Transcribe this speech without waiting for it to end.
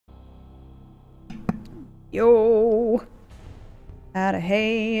Yo!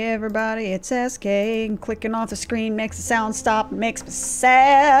 Hey everybody, it's SK, and clicking off the screen makes the sound stop, makes me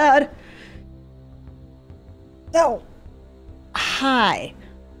sad. So, hi.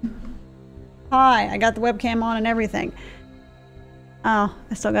 Hi, I got the webcam on and everything. Oh,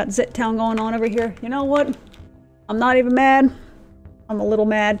 I still got Zit Town going on over here. You know what? I'm not even mad. I'm a little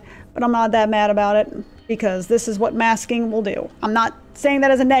mad, but I'm not that mad about it because this is what masking will do. I'm not saying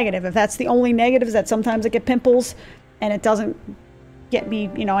that as a negative. If that's the only negative is that sometimes I get pimples and it doesn't get me,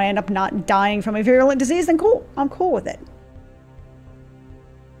 you know, I end up not dying from a virulent disease, then cool. I'm cool with it.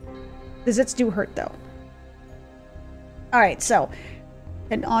 The zits do hurt though. Alright, so,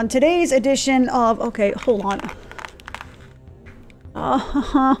 and on today's edition of, okay, hold on.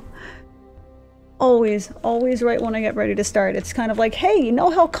 Always right when I get ready to start. It's kind of like, hey, you know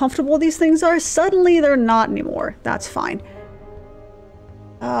how comfortable these things are? Suddenly they're not anymore. That's fine.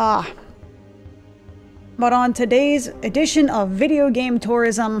 But on today's edition of Video Game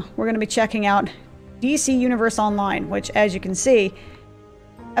Tourism, we're going to be checking out DC Universe Online, which, as you can see,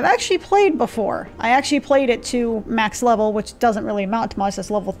 I've actually played before. I actually played it to max level, which doesn't really amount to much.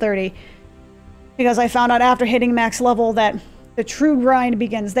 That's level 30. Because I found out after hitting max level that the true grind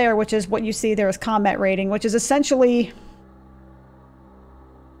begins there, which is what you see there as combat rating, which is essentially...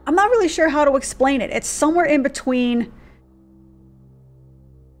 I'm not really sure how to explain it. It's somewhere in between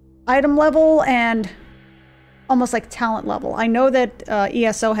item level and almost like talent level. I know that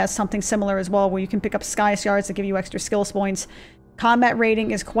ESO has something similar as well, where you can pick up sky shards that give you extra skills points. Combat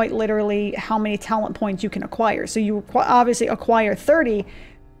rating is quite literally how many talent points you can acquire. So you obviously acquire 30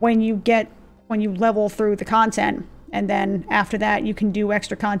 when you level through the content. And then after that, you can do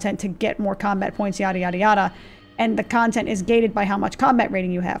extra content to get more combat points, yada, yada, yada. And the content is gated by how much combat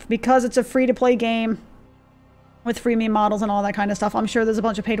rating you have. Because it's a free-to-play game with freemium models and all that kind of stuff, I'm sure there's a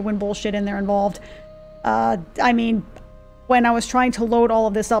bunch of pay-to-win bullshit in there involved. I mean, when I was trying to load all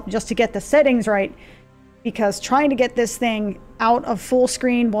of this up just to get the settings right, because trying to get this thing out of full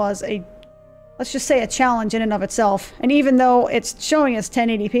screen was a, let's just say, a challenge in and of itself. And even though it's showing us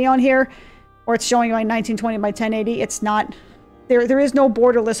 1080p on here, or it's showing like 1920 by 1080, it's not, there is no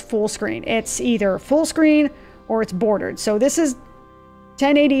borderless full screen. It's either full screen or it's bordered. So this is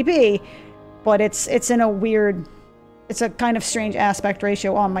 1080p, but it's in a weird, it's a kind of strange aspect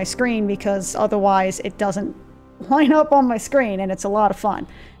ratio on my screen because otherwise it doesn't line up on my screen, and it's a lot of fun.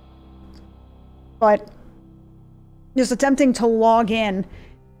 But just attempting to log in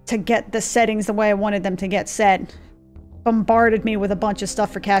to get the settings the way I wanted them to get set bombarded me with a bunch of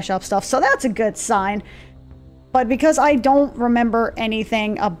stuff for cash up stuff, so that's a good sign. But because I don't remember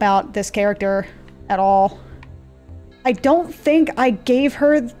anything about this character at all, I don't think I gave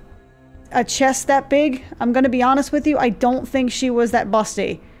her a chest that big. I'm gonna be honest with you, I don't think she was that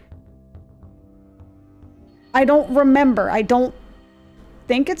busty. I don't remember. I don't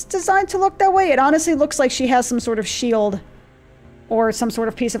think it's designed to look that way. It honestly looks like she has some sort of shield or some sort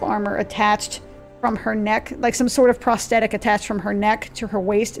of piece of armor attached from her neck, like some sort of prosthetic attached from her neck to her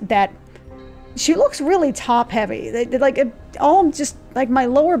waist, that she looks really top heavy. Like, it all just, like, my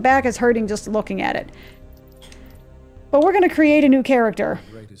lower back is hurting just looking at it. But we're gonna create a new character.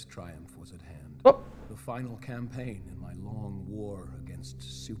 The greatest triumph was at hand. Oh. The final campaign in my long war against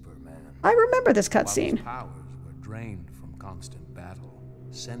Superman. I remember this While his cutscene. powers were drained from constant battle,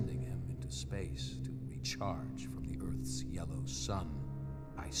 sending him into space to recharge from the Earth's yellow sun,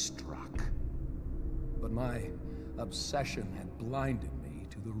 I struck. But my obsession had blinded me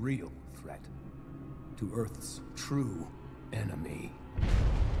to the real threat, to Earth's true enemy.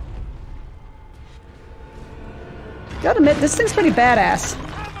 Gotta admit, this thing's pretty badass.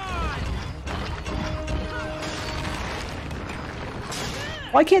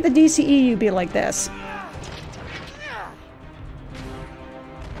 Why can't the DCEU be like this?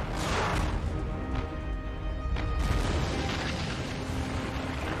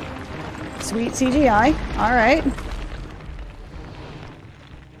 Sweet CGI. Alright.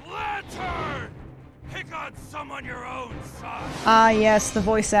 Lantern! Pick on someone your own size. Ah, yes, the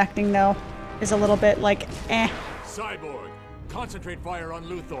voice acting, though, is a little bit like, eh. Cyborg, concentrate fire on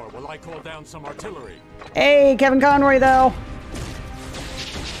Luthor while I call down some artillery. Hey, Kevin Conroy, though.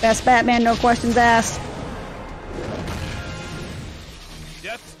 Best Batman, no questions asked.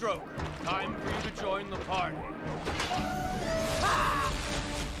 Deathstroke, time for you to join the party.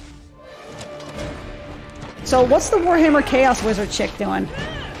 So, what's the Warhammer Chaos Wizard chick doing?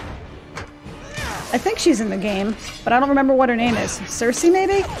 I think she's in the game, but I don't remember what her name is. Cersei,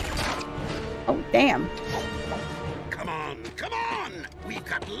 maybe? Oh, damn. Come on, come on! We've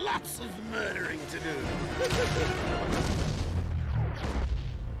got lots of murdering to do.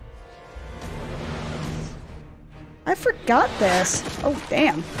 I forgot this. Oh,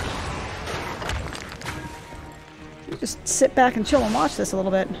 damn. Just sit back and chill and watch this a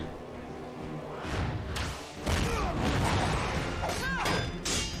little bit.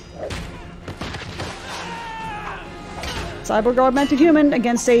 Cyborg augmented human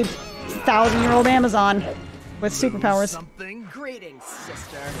against a 1,000-year-old Amazon with superpowers. Something. Greetings,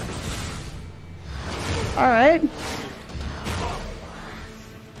 sister. All right.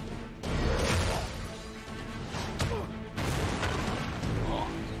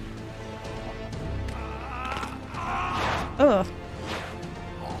 Ugh.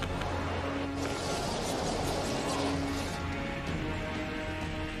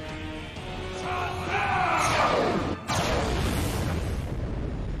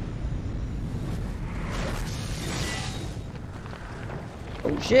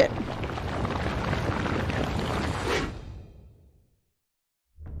 Oh shit.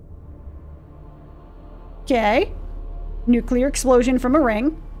 Okay. Nuclear explosion from a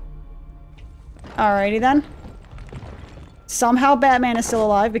ring. Alrighty then. Somehow Batman is still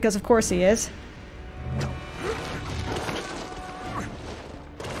alive, because of course he is.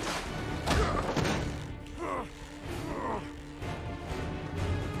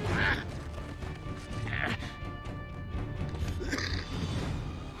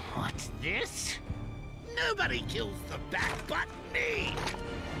 What's this? Nobody kills the bat but me!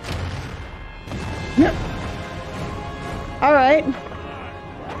 Yep. Alright.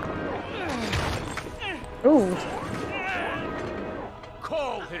 Ooh.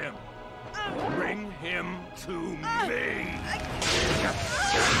 Call him! Bring him to me!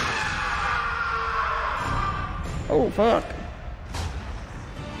 Oh, fuck.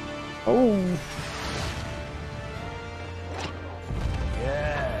 Oh.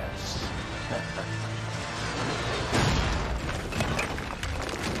 Yes.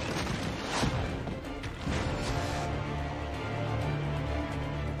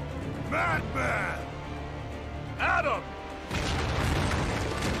 Madman! Adam!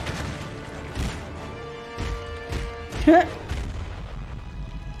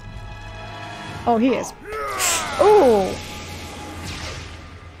 Oh, he is. Ooh.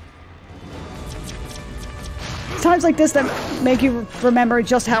 Times like this that make you remember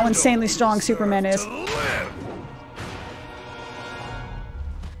just how insanely strong Superman is.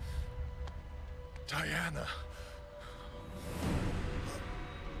 Diana.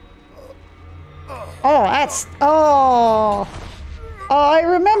 Oh, that's... Oh. Oh, I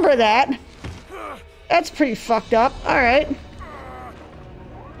remember that. That's pretty fucked up. Alright.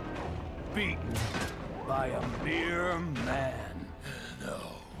 Beaten by a mere man. No.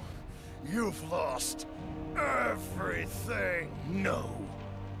 You've lost everything. No.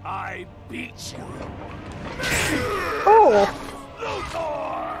 I beat you. Oh.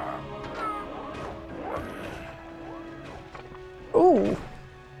 Luthor! Ooh.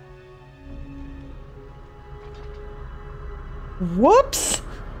 Whoops!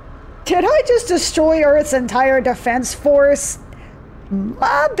 Did I just destroy Earth's entire defense force?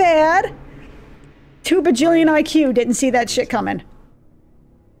 My bad! 2 bajillion IQ, didn't see that shit coming.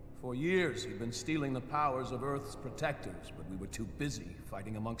 For years, he'd been stealing the powers of Earth's protectors, but we were too busy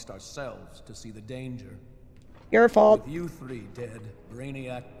fighting amongst ourselves to see the danger. Your fault. With you 3 dead,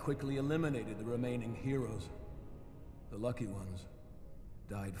 Brainiac quickly eliminated the remaining heroes. The lucky ones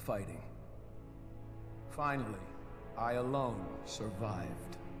died fighting. Finally, I alone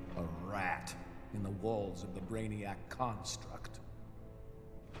survived. A rat in the walls of the Brainiac construct.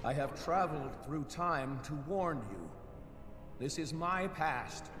 I have traveled through time to warn you. This is my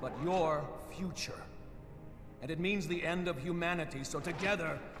past, but your future. And it means the end of humanity, so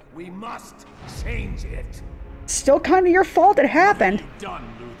together, we must change it. Still kind of your fault it happened. Done,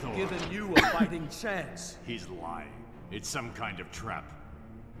 Luthor. Given you a fighting chance. He's lying. It's some kind of trap.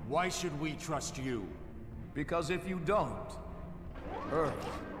 Why should we trust you? Because if you don't, Earth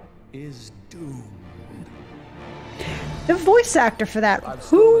is doomed. The voice actor for that. I've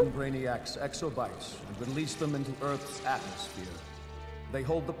Who? stolen Brainiac's exobytes and released them into Earth's atmosphere. They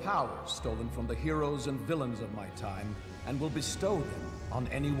hold the powers stolen from the heroes and villains of my time, and will bestow them on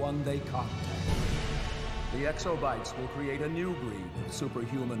anyone they contact. The exobytes will create a new breed of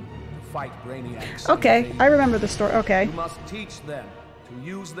superhuman to fight Brainiac's Okay, invasion. I remember the story. Okay. You must teach them to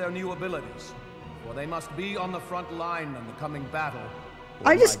use their new abilities, for they must be on the front line in the coming battle.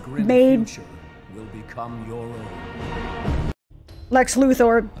 I just my grim made future will become your own. Lex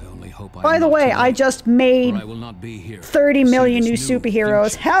Luthor. I only hope By the way, I just made I will not be here. 30 million new See this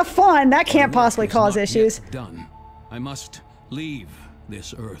superheroes. future. Have fun. That My can't work possibly is cause not issues. yet done. I must leave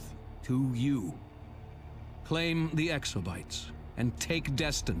this Earth to you. Claim the exobytes and take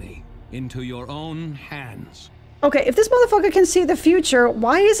destiny into your own hands. Okay, if this motherfucker can see the future,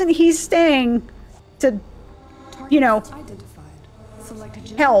 why isn't he staying to, you know,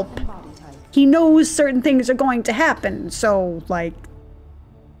 help? He knows certain things are going to happen, so, like,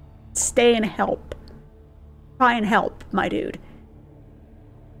 stay and help. Try and help, my dude.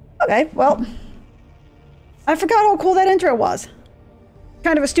 Okay, well, I forgot how cool that intro was.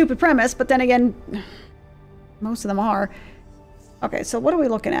 Kind of a stupid premise, but then again, most of them are. Okay, so what are we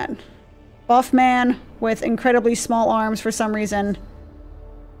looking at? Buff man with incredibly small arms for some reason.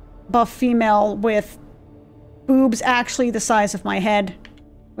 Buff female with boobs actually the size of my head,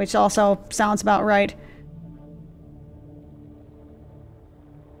 which also sounds about right.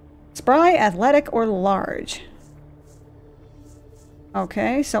 Spry, athletic, or large?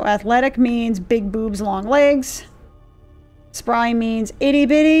 Okay, so athletic means big boobs, long legs. Spry means itty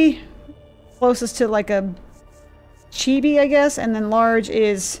bitty, closest to like a chibi, I guess, and then large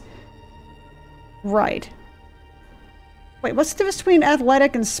is right. Wait, what's the difference between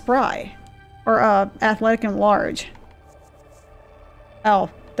athletic and spry? Or, athletic and large? Oh,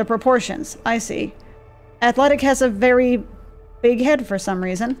 the proportions. I see. Athletic has a very big head for some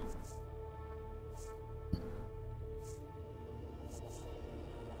reason.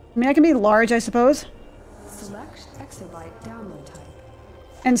 I mean, I can be large, I suppose. Select exobyte download type.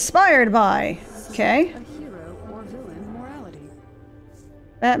 Inspired by. Okay. A hero or villain morality.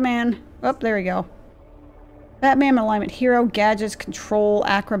 Batman. Oh, there we go. Batman, alignment hero, gadgets, control,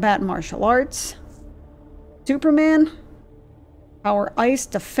 acrobat, martial arts. Superman. Power ice,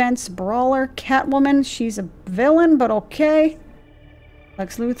 defense, brawler. Catwoman. She's a villain, but okay.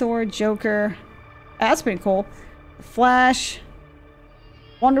 Lex Luthor, Joker. That's pretty cool. Flash.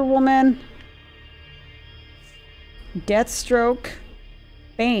 Wonder Woman. Deathstroke.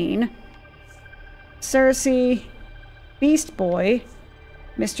 Bane. Cersei. Beast Boy.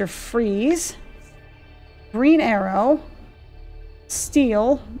 Mr. Freeze. Green Arrow.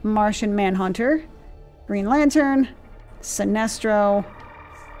 Steel. Martian Manhunter. Green Lantern. Sinestro.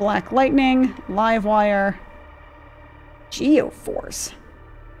 Black Lightning. Livewire. Geoforce.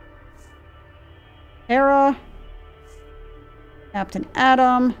 Hera. Captain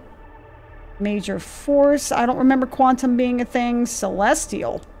Atom. Major Force. I don't remember Quantum being a thing.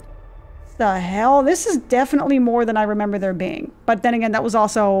 Celestial. The hell? This is definitely more than I remember there being. But then again, that was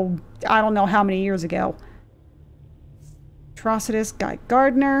also, I don't know how many years ago. Atrocitus, Guy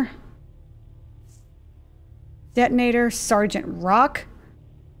Gardner. Detonator, Sergeant Rock.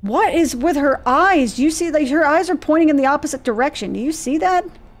 What is with her eyes? Do you see that her eyes are pointing in the opposite direction? Do you see that?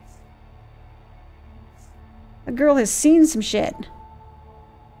 The girl has seen some shit.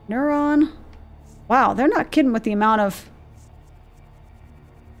 Neuron. Wow, they're not kidding with the amount of...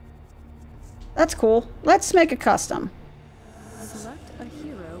 That's cool. Let's make a custom. Select a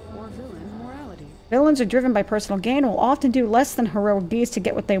hero or villain morality. Villains are driven by personal gain and will often do less than heroic deeds to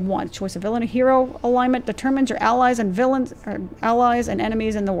get what they want. Choice of villain or hero alignment determines your allies and villains, or allies and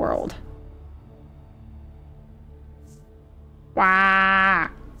enemies in the world. Wah!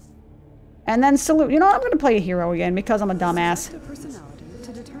 And then salute. You know what? I'm going to play a hero again because I'm a dumbass. Select a personality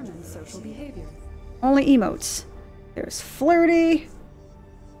to determine social behavior. Only emotes. There's flirty.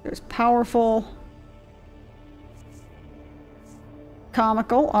 There's powerful.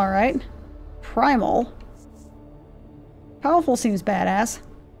 Comical. Alright. Primal. Powerful seems badass.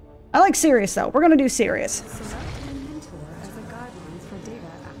 I like serious though. We're going to do serious. Select a mentor as a guideline for data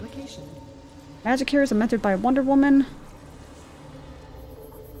application. Magic heroes are mentored by Wonder Woman.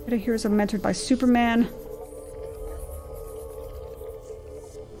 Data heroes are mentored by Superman.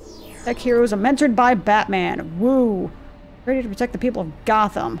 Tech heroes are mentored by Batman. Woo! Ready to protect the people of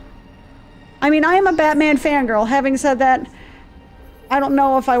Gotham. I mean, I am a Batman fangirl. Having said that, I don't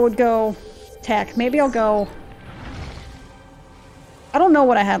know if I would go tech. Maybe I'll go... I don't know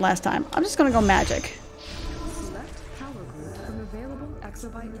what I had last time. I'm just gonna go magic. Select power group from available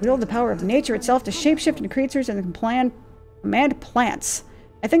exobyte. Wield the power of nature itself to shapeshift into creatures and command plants.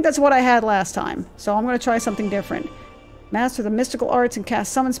 I think that's what I had last time, so I'm gonna try something different. Master the mystical arts and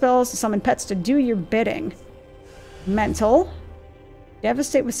cast summon spells to summon pets to do your bidding. Mental.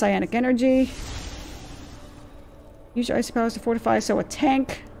 Devastate with psionic energy. Use your ice powers to fortify, so a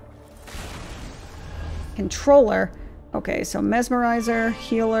tank. Controller. Okay, so mesmerizer,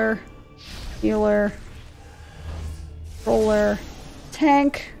 healer, healer, controller,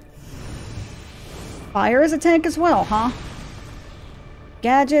 tank. Fire is a tank as well, huh?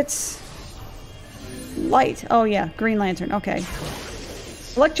 Gadgets. Light. Oh yeah, Green Lantern. Okay.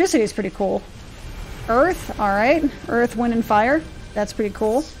 Electricity is pretty cool. Earth. Alright. Earth, wind, and fire. That's pretty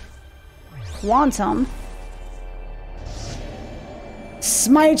cool. Quantum.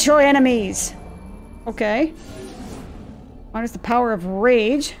 Smite your enemies. Okay. Harness the power of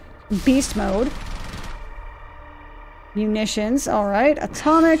rage. Beast mode. Munitions. Alright.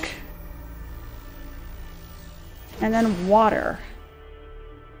 Atomic. And then water.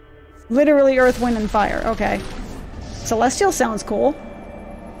 Literally earth, wind, and fire. Okay. Celestial sounds cool.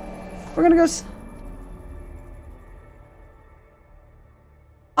 We're gonna go...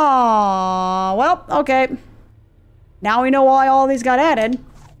 Aww. Well, okay. Now we know why all these got added.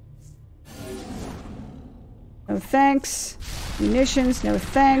 No thanks. Munitions, no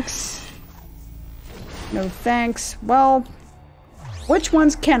thanks. No thanks. Well, which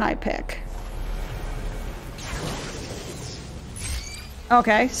ones can I pick?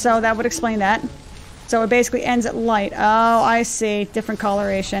 Okay, so that would explain that. So it basically ends at light. Oh, I see. Different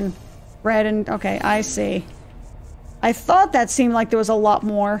coloration. Red and... Okay, I see. I thought that seemed like there was a lot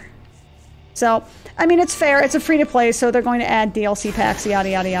more. So, I mean, it's fair. It's a free-to-play, so they're going to add DLC packs, yada,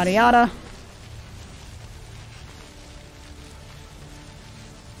 yada, yada, yada.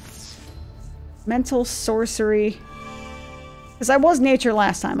 Mental sorcery. Because I was nature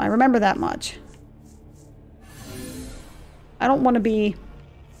last time. I remember that much. I don't want to be...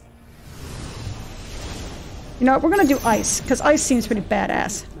 You know what? We're going to do ice. Because ice seems pretty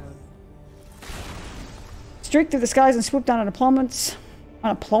badass. Streak through the skies and swoop down on opponents.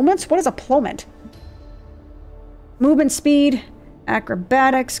 On opponents? What is a plummet? Movement speed.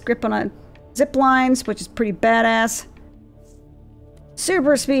 Acrobatics. Grip on a zip lines, which is pretty badass.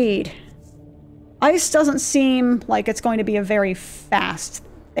 Super speed. Ice doesn't seem like it's going to be a very fast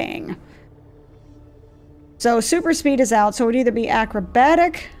thing. So super speed is out, so it would either be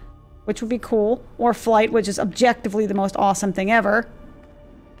acrobatic, which would be cool, or flight, which is objectively the most awesome thing ever.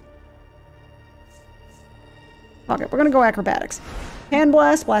 Okay, we're gonna go acrobatics. Hand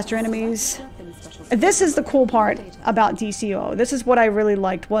blast, blast your enemies. This is the cool part about DCO. This is what I really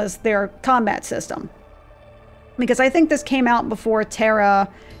liked, was their combat system. Because I think this came out before Terra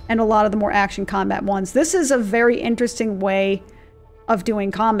and a lot of the more action combat ones. This is a very interesting way of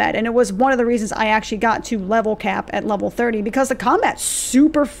doing combat, and it was one of the reasons I actually got to level cap at level 30, because the combat's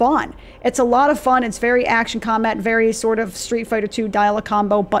super fun. It's a lot of fun. It's very action combat, very sort of Street Fighter 2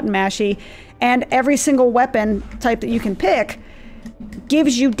 dial-a-combo, button mashy, and every single weapon type that you can pick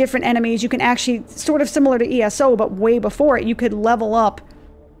gives you different enemies. You can actually, sort of similar to ESO, but way before it, you could level up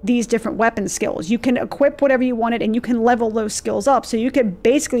these different weapon skills. You can equip whatever you wanted, and you can level those skills up. So you could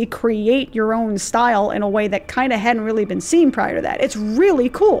basically create your own style in a way that kind of hadn't really been seen prior to that. It's really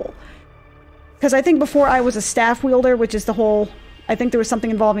cool. Because I think before I was a staff wielder, which is the whole... I think there was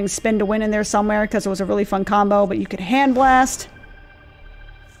something involving spin to win in there somewhere, because it was a really fun combo, but you could hand blast.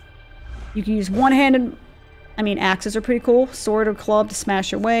 You can use one-handed... I mean, axes are pretty cool. Sword or club to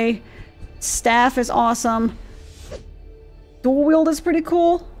smash your way. Staff is awesome. Dual wield is pretty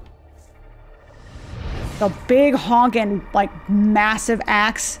cool. The big honking, like, massive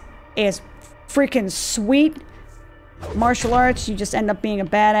axe is freaking sweet. Martial arts, you just end up being a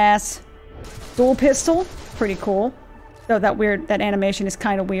badass. Dual pistol, pretty cool. Though that animation is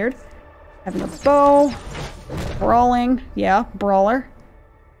kind of weird. Having a bow. Brawling, yeah, brawler.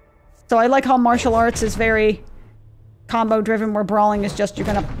 So I like how martial arts is very combo driven, where brawling is just you're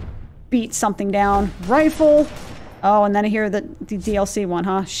gonna beat something down. Rifle. Oh, and then I hear the DLC one,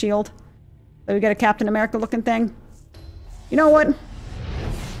 huh? Shield. So we get a Captain America looking thing. You know what?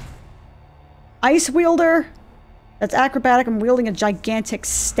 Ice wielder. That's acrobatic. I'm wielding a gigantic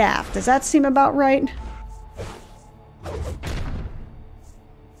staff. Does that seem about right?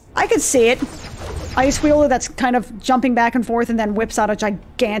 I could see it. Ice wielder that's kind of jumping back and forth and then whips out a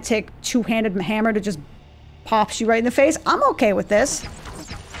gigantic two-handed hammer to just pops you right in the face. I'm okay with this.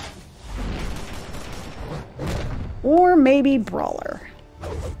 Or maybe brawler.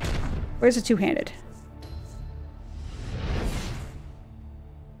 Where's the two-handed?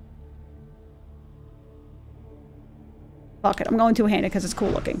 Fuck it, I'm going two-handed because it's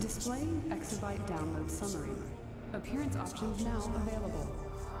cool looking. Display exabyte download summary. Appearance options now available.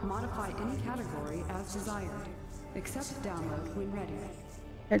 Modify any category as desired. Accept download when ready.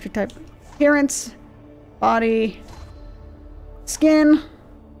 Character type. Appearance. Body. Skin.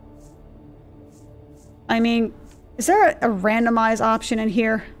 I mean, is there a randomize option in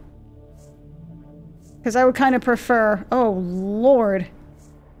here? Because I would kind of prefer... Oh, Lord.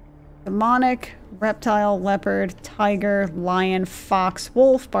 Demonic, reptile, leopard, tiger, lion, fox,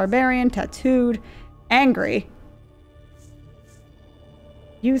 wolf, barbarian, tattooed, angry.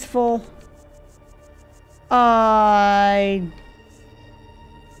 Youthful.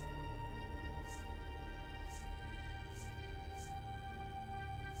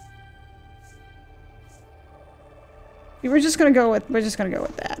 We're just gonna go with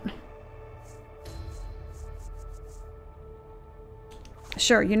that.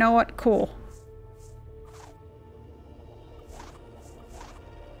 sure. You know what? Cool.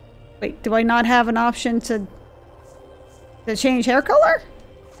 Wait, do I not have an option to change hair color?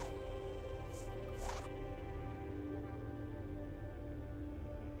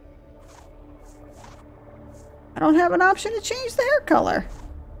 I don't have an option to change the hair color.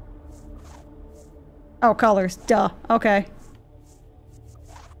 Oh, colors. Duh. Okay.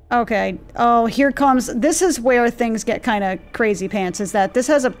 Okay. Oh, here comes... This is where things get kind of crazy pants, is that this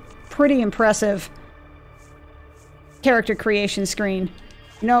has a pretty impressive character creation screen.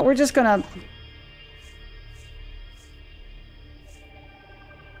 You know, we're just gonna...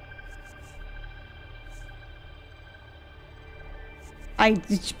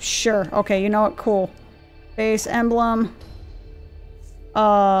 Sure. Okay, you know what? Cool. Base emblem.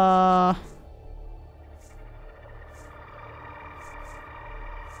 Horned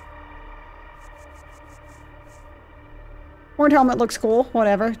helmet looks cool.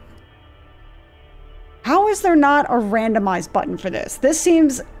 Whatever. How is there not a randomized button for this? This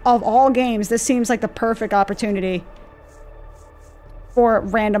seems, of all games, this seems like the perfect opportunity for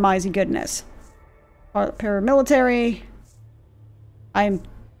randomizing goodness. Paramilitary. I'm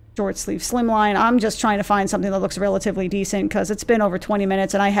short sleeve slimline. I'm just trying to find something that looks relatively decent because it's been over 20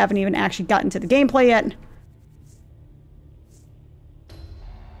 minutes and I haven't even actually gotten to the gameplay yet.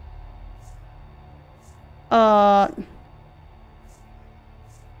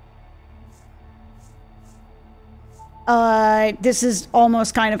 This is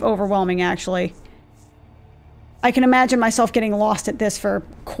almost kind of overwhelming, actually. I can imagine myself getting lost at this for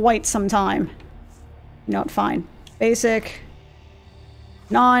quite some time. You know what, fine. Basic.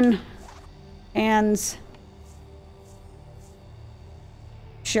 None. Hands.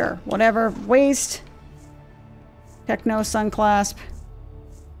 Sure, whatever. Waist. Techno sun clasp.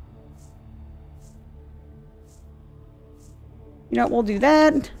 You know what, we'll do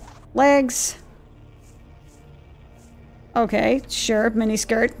that. Legs. Okay, sure,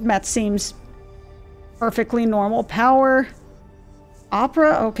 miniskirt. That seems perfectly normal. Power.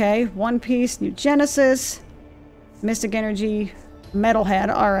 Opera, okay. One Piece, New Genesis. Mystic Energy. Metalhead,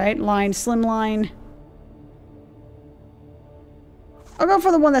 alright. Line, Slimline. I'll go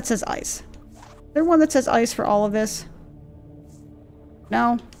for the one that says ice. Is there one that says ice for all of this?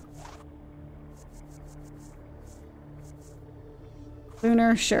 No?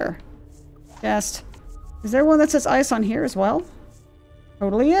 Lunar, sure. Chest. Is there one that says ice on here as well?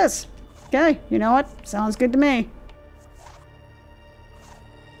 Totally is. Okay, you know what? Sounds good to me.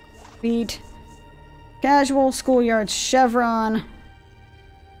 Feet. Casual, schoolyard, chevron.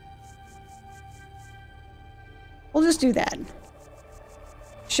 We'll just do that.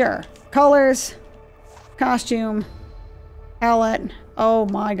 Sure. Colors. Costume. Palette. Oh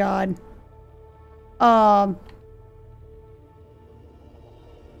my god.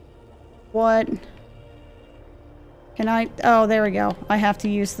 What? Can I... Oh, there we go. I have to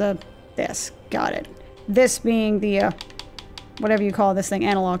use this. Got it. This being the, whatever you call this thing,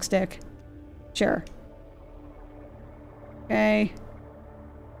 analog stick. Sure. Okay.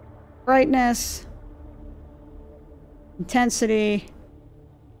 Brightness. Intensity.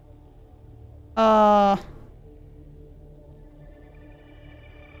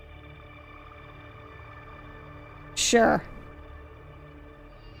 Sure.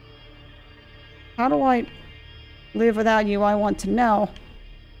 How do I live without you? I want to know.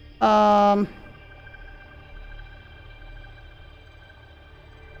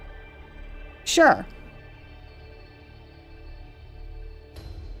 Sure.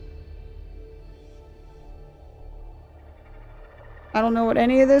 I don't know what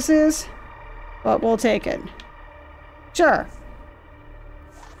any of this is, but we'll take it. Sure.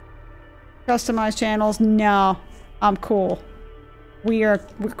 Customize channels? No. I'm cool. We're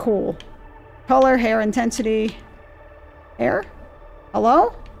cool. Color, hair intensity. Hair?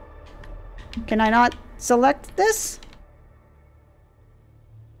 Hello? Can I not select this?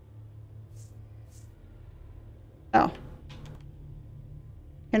 Oh.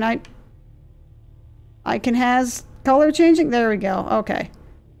 Can I can has color changing? There we go. Okay.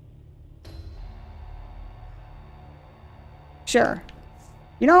 Sure.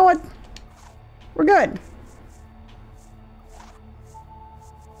 You know what? We're good.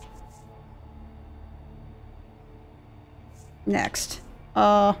 Next.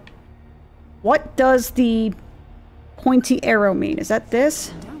 What does the pointy arrow mean? Is that this?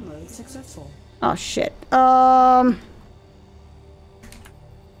 Download successful. Oh, shit.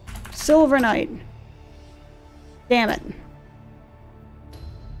 Silver Knight. Damn it.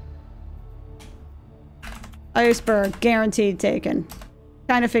 Iceberg. Guaranteed taken.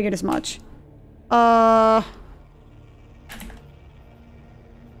 Kind of figured as much.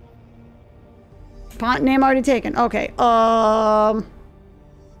 Name already taken. Okay.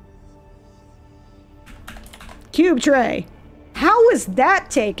 Cube tray. How was that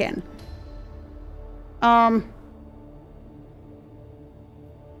taken?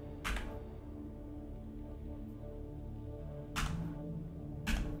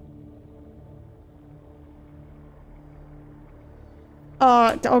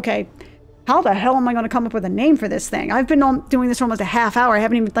 Okay. How the hell am I going to come up with a name for this thing? I've been doing this for almost a half hour. I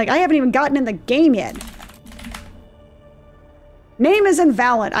haven't even gotten in the game yet. Name is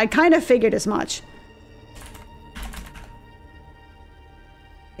invalid. I kind of figured as much.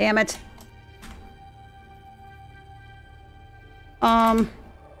 Damn it.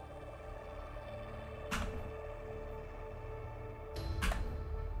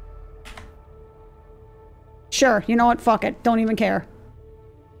 Sure, you know what? Fuck it. Don't even care.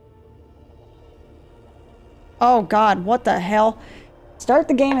 Oh god, what the hell? Start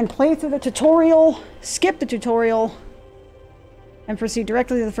the game and play through the tutorial, skip the tutorial, and proceed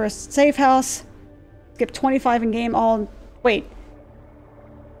directly to the first safe house. Skip 25 and game all... Wait.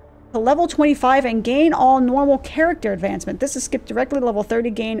 To level 25 and gain all normal character advancement. This is skip directly to level 30,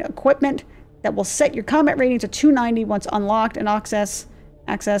 gain equipment that will set your combat rating to 290 once unlocked and access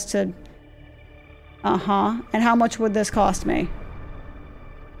to... And how much would this cost me?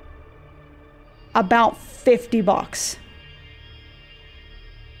 About 50 bucks.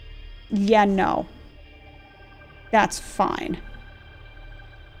 Yeah, no. That's fine.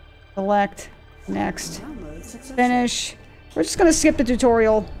 Select. Next. Finish. We're just gonna skip the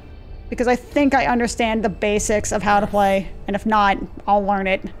tutorial because I think I understand the basics of how to play, and if not, I'll learn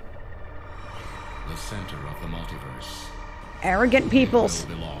it. The center of the multiverse. Arrogant peoples.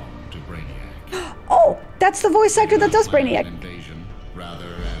 Will belong to Brainiac. Oh, that's the voice actor that does Brainiac. Invasion rather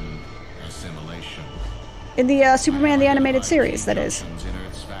than assimilation. In the Superman the Animated Series, that is. In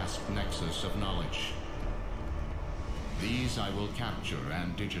Earth's vast nexus of knowledge. These I will capture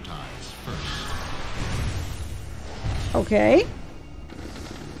and digitize first. Okay.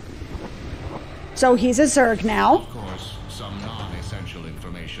 So he's a Zerg now. Of course, some non-essential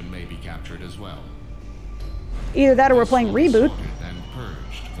information may be captured as well. Either that or we're playing Reboot. Sorted and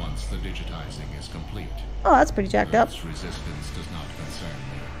purged once the digitizing is complete. Oh, that's pretty jacked up. Earth's resistance does not concern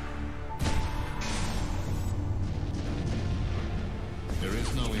me. There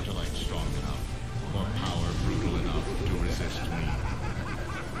is no intellect strong enough, or power brutal enough to resist me.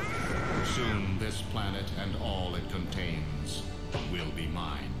 Soon, this planet and all it contains will be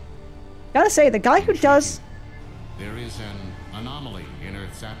mine. Gotta say, the guy who does... There is an anomaly in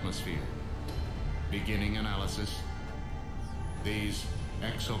Earth's atmosphere. Beginning analysis. These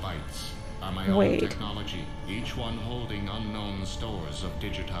exobytes are my own technology, each one holding unknown stores of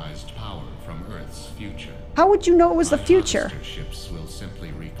digitized power from Earth's future. How would you know it was the future? Harvester ships will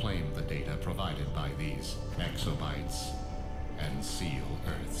simply reclaim the data provided by these exobytes and seal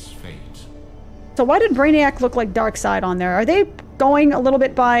Earth's fate. So why did Brainiac look like Darkseid on there? Are they going a little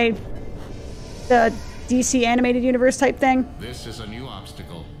bit by the DC animated universe type thing? This is a new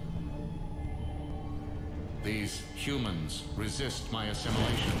obstacle. These humans resist my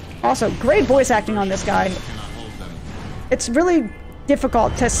assimilation. Also, great voice acting on this guy. I cannot hold them. It's really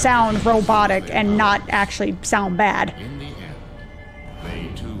difficult to sound robotic and not actually sound bad. In the end, they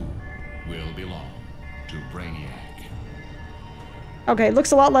too will belong to Brainiac. Okay, it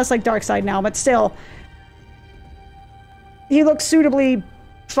looks a lot less like Darkseid now, but still. He looks suitably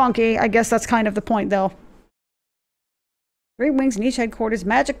funky. I guess that's kind of the point, though. 3 wings in each headquarters,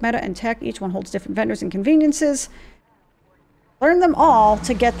 magic, meta, and tech. Each one holds different vendors and conveniences. Learn them all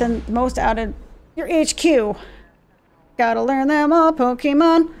to get the most out of your HQ. Gotta learn them all,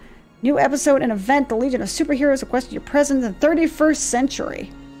 Pokemon. New episode and event. The Legion of Superheroes requested your presence in the 31st century.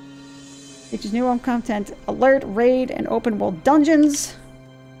 Features new content, alert, raid, and open world dungeons.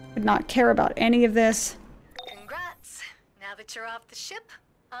 Would not care about any of this. Congrats. Now that you're off the ship,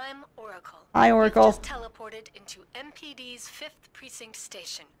 I'm Oracle. Hi, Oracle. We've just teleported into MPD's 5th Precinct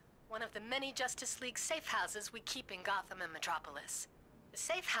Station, one of the many Justice League safe houses we keep in Gotham and Metropolis. The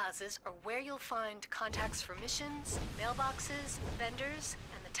safe houses are where you'll find contacts for missions, mailboxes, vendors,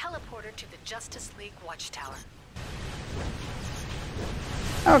 and the teleporter to the Justice League Watchtower.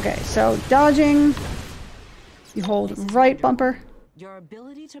 Okay, so dodging. You hold right bumper. Your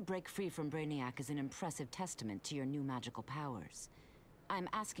ability to break free from Brainiac is an impressive testament to your new magical powers. I'm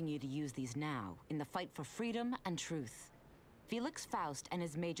asking you to use these now, in the fight for freedom and truth. Felix Faust and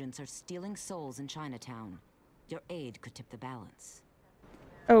his magents are stealing souls in Chinatown. Your aid could tip the balance.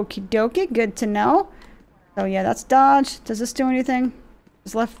 Okie dokie, good to know. Oh yeah, that's dodge. Does this do anything?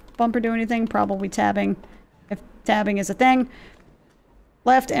 Does left bumper do anything? Probably tabbing, if tabbing is a thing.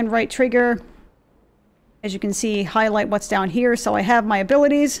 Left and right trigger. as you can see, highlight what's down here. So I have my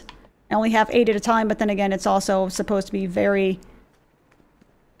abilities. I only have 8 at a time, but then again, it's also supposed to be very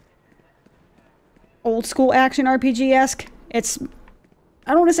old school action RPG-esque. It's,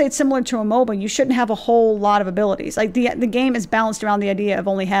 I don't want to say it's similar to a MOBA. You shouldn't have a whole lot of abilities. Like the game is balanced around the idea of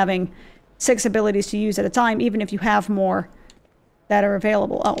only having 6 abilities to use at a time, even if you have more that are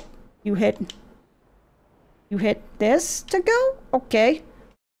available. Oh, you hit this to go? Okay.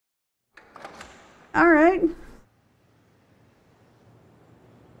 Alright.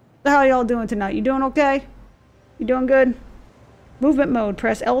 So how y'all doing tonight? You doing okay? You doing good? Movement mode.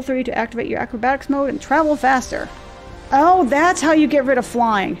 Press L3 to activate your acrobatics mode and travel faster. Oh, that's how you get rid of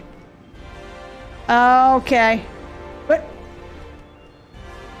flying. Okay. But...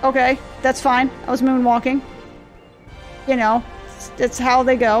 okay, that's fine. I was moonwalking. You know, that's how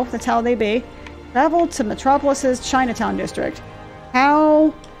they go. That's how they be. Travel to Metropolis's Chinatown district.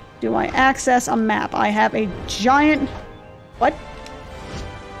 How do I access a map? I have a giant... what?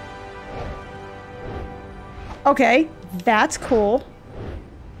 Okay, that's cool.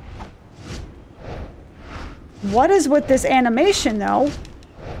 What is with this animation, though?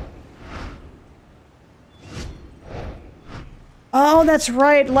 Oh, that's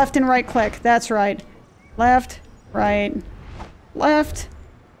right. Left and right click. That's right. Left, right, left.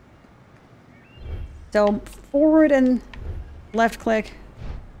 So, forward and left click.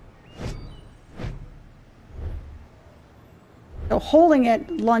 So, holding it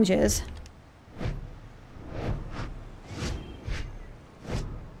lunges.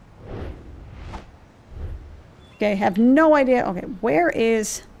 Okay, have no idea. Okay, where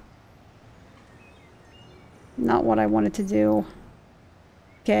is... not what I wanted to do.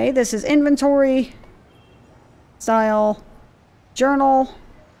 Okay, this is inventory. Style. Journal.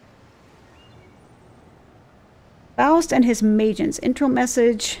 Faust and his magens. Intro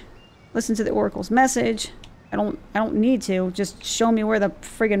message. Listen to the Oracle's message. I don't need to. Just show me where the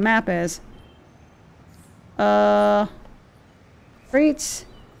friggin' map is. Traits.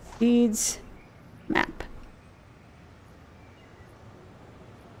 Deeds. Map.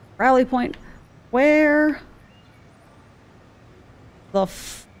 Rally point. Where the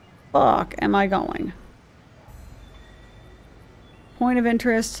fuck am I going? Point of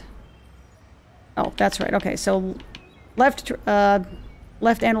interest. Oh, that's right. Okay, so left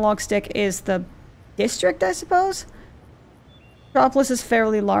analog stick is the district, I suppose? Metropolis is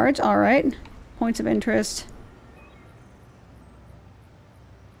fairly large. All right. Points of interest.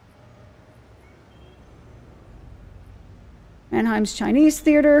 Mannheim's Chinese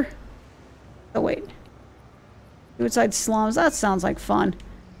Theater. Oh, wait. Suicide Slums. That sounds like fun.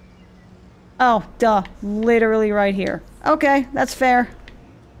 Oh, duh. Literally right here. Okay, that's fair.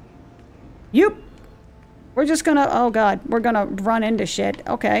 Yup. We're just gonna... oh, God. We're gonna run into shit.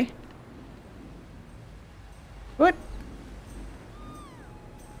 Okay. What?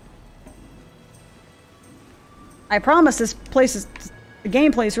 I promise this place is... the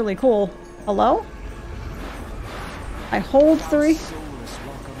gameplay is really cool. Hello? I hold 3.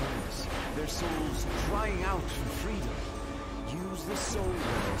 Their souls crying out for freedom. Use the soul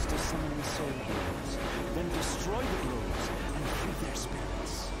worlds to summon the soul heroes. Then destroy the globes and free their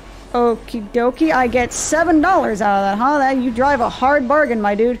spirits. Okie dokie. I get $7 out of that, huh? You drive a hard bargain,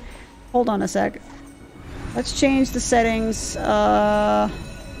 my dude. Hold on a sec. Let's change the settings.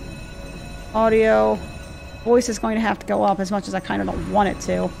 Audio. Voice is going to have to go up as much as I kind of don't want it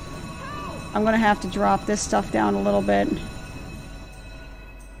to. I'm going to have to drop this stuff down a little bit.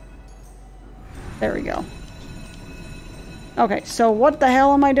 There we go. Okay, so what the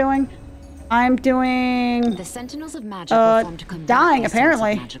hell am I doing? I'm doing... the Sentinels of Magic were formed to combat dying, these sorts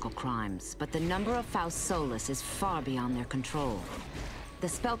apparently. of magical crimes, but the number of Faust Solus is far beyond their control. The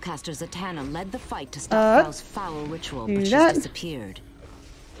spellcaster Zatanna led the fight to stop Faust's foul ritual, but she's disappeared.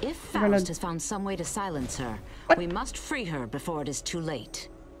 If Faust has found some way to silence her, we must free her before it is too late.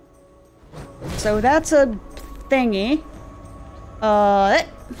 So that's a thingy.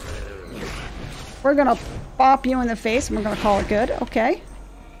 We're gonna pop you in the face and we're gonna call it good. Okay.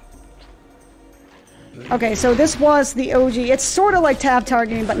 Okay, so this was the OG. It's sort of like tab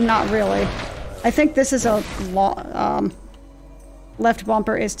targeting, but not really. I think this is a left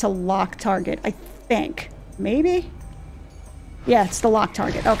bumper is to lock target. I think. Maybe? Yeah, it's the lock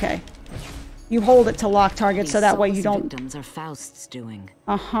target. Okay. You hold it to lock target so that way you don't... victims are Faust's doing.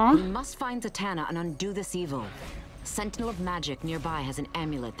 Uh-huh. We must find Zatanna and undo this evil. Sentinel of Magic nearby has an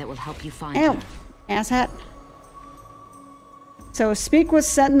amulet that will help you find her. Asshat. So speak with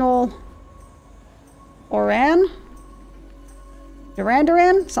Sentinel... Oran?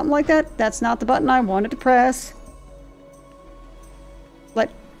 Duran? Something like that? That's not the button I wanted to press.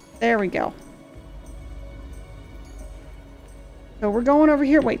 There we go. So we're going over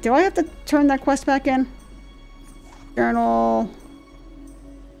here. Wait, do I have to turn that quest back in? Journal.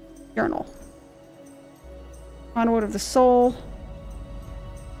 Journal. Conduit of the Soul.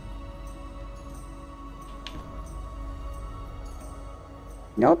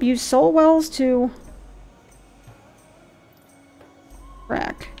 Nope, use soul wells to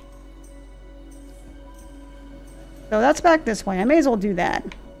crack. So that's back this way. I may as well do that.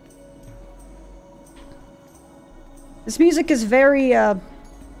 This music is very,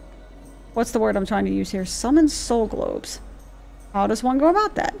 what's the word I'm trying to use here? Summon soul globes. How does one go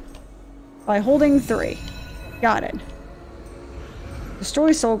about that? By holding 3. Got it.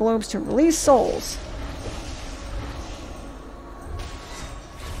 Destroy soul globes to release souls.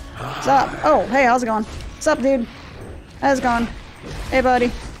 What's up? Oh, hey, how's it going? What's up, dude? How's it going? Hey,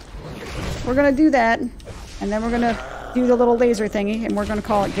 buddy. We're gonna do that, and then we're gonna do the little laser thingy, and we're gonna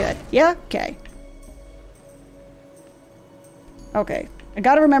call it good. Yeah? Okay. Okay. I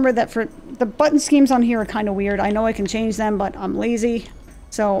gotta remember that for the button schemes on here are kind of weird. I know I can change them, but I'm lazy.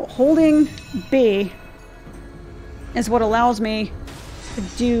 So holding B is what allows me to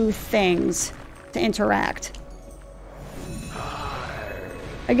do things, to interact.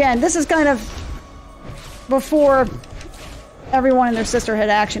 Again, this is kind of before everyone and their sister had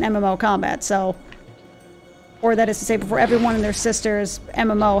action MMO combat, so... Or that is to say, before everyone and their sister's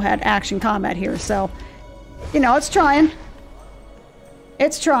MMO had action combat here, so... You know, it's trying.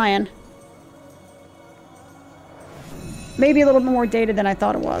 It's trying. Maybe a little bit more dated than I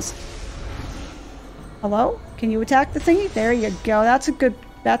thought it was. Hello? Can you attack the thingy? There you go. That's a good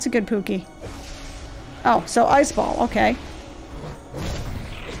Pookie. Oh, so Ice Ball. Okay.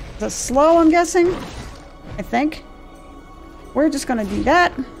 It's a slow, I'm guessing? I think. We're just gonna do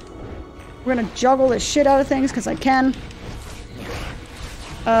that. We're gonna juggle the shit out of things, because I can.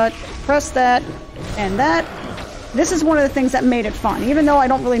 Press that, and that. This is one of the things that made it fun. Even though I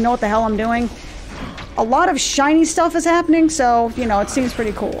don't really know what the hell I'm doing, a lot of shiny stuff is happening, so, you know, it seems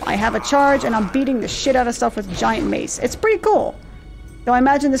pretty cool. I have a charge, and I'm beating the shit out of stuff with giant mace. It's pretty cool. Though I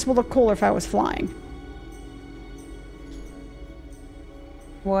imagine this will look cooler if I was flying.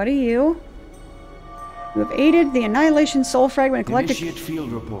 What are you? You have aided the Annihilation Soul Fragment and collected... Initiate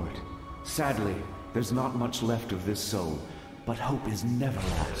field report. Sadly, there's not much left of this soul, but hope is never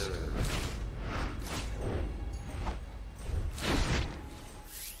lost.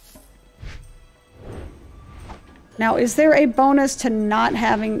 Now, is there a bonus to not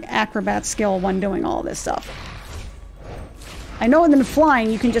having acrobat skill when doing all this stuff? I know in the flying,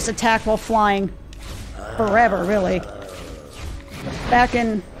 you can just attack while flying forever, really. Back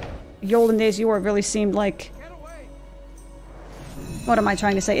in the olden days, it really seemed like... What am I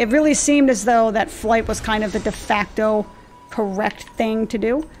trying to say? It really seemed as though that flight was kind of the de facto correct thing to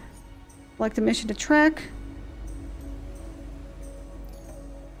do. Select a mission to track.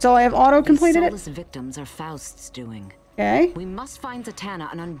 So I have auto-completed it? These soulless victims are Faust's doing. Okay. We must find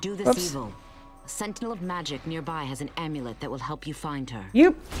Zatanna and undo this Oops. evil. A sentinel of magic nearby has an amulet that will help you find her.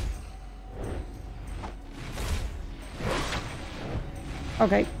 Yep.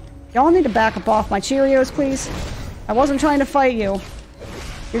 Okay. Y'all need to back up off my Cheerios, please. I wasn't trying to fight you.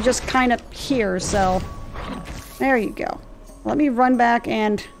 You're just kind of here, so... There you go. Let me run back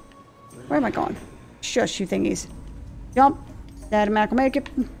and... Where am I going? Shush, you thingies. Jump. Automatic will make it.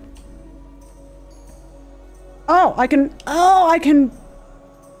 Oh, I can... Oh, I can...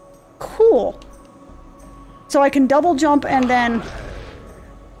 Cool. So I can double jump and then...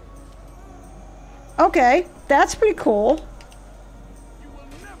 Okay, that's pretty cool.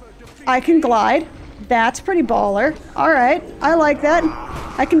 I can glide. That's pretty baller. Alright, I like that.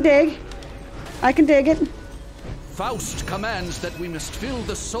 I can dig. I can dig it. Faust commands that we must fill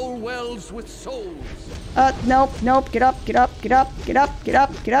the soul wells with souls. Nope, nope. Get up, get up, get up, get up, get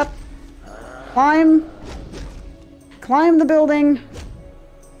up, get up. Climb the building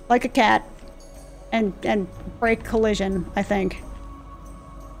like a cat. And break collision, I think.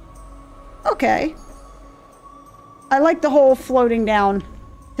 Okay. I like the whole floating down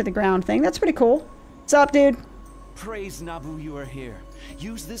to the ground thing. That's pretty cool. What's up, dude? Praise Nabu, you are here.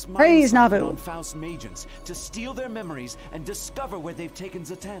 Use this Praise mind Nabu on Faust's Magians to steal their memories and discover where they've taken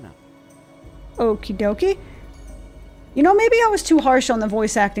Zatanna. Okie dokie. You know, maybe I was too harsh on the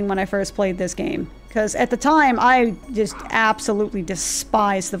voice acting when I first played this game. Because at the time, I just absolutely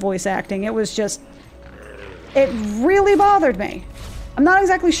despised the voice acting. It was just... It really bothered me. I'm not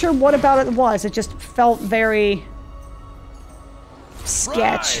exactly sure what about it was. It just felt very...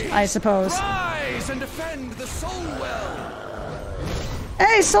 sketch, I suppose. Rise and defend the soul well.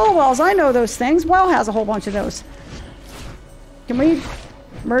 Hey, soul wells, I know those things. WoW has a whole bunch of those. Can we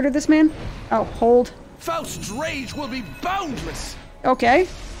murder this man? Oh, hold Faust's rage will be boundless! Okay.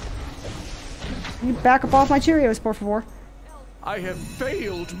 You back up off my Cheerios, por favor. I have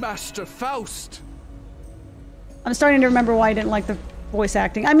failed, Master Faust! I'm starting to remember why I didn't like the voice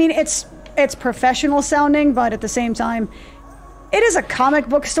acting. I mean, it's professional sounding, but at the same time, it is a comic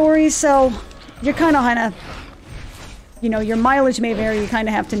book story, so you're kind of, you know, your mileage may vary. You kind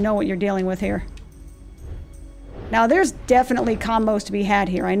of have to know what you're dealing with here. Now, there's definitely combos to be had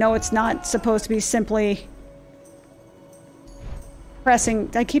here. I know it's not supposed to be simply pressing...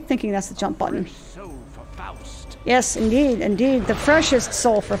 I keep thinking that's the jump button. Soul for Faust. Yes, indeed, indeed. The freshest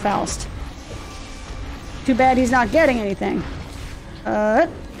soul for Faust. Too bad he's not getting anything. We're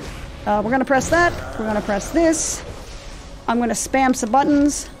gonna press that. We're gonna press this. I'm gonna spam some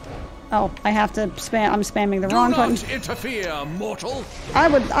buttons. Oh, I have to spam... I'm spamming the wrong button. Do not interfere, mortal!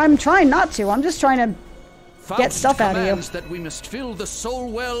 I'm trying not to. I'm just trying to get stuff out of you. That we must fill the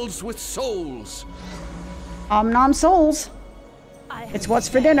soul wells with souls. Nom souls. It's what's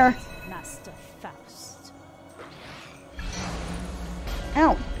for dinner. Master Faust.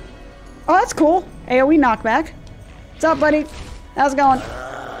 Ow. Oh, that's cool. AoE knockback. What's up, buddy? How's it going?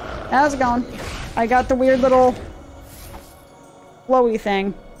 How's it going? I got the weird little flowy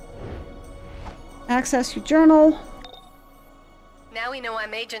thing. Access your journal. Now we know why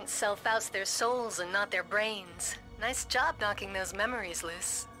agents sell Faust their souls and not their brains. Nice job knocking those memories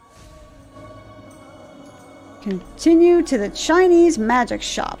loose. Continue to the Chinese magic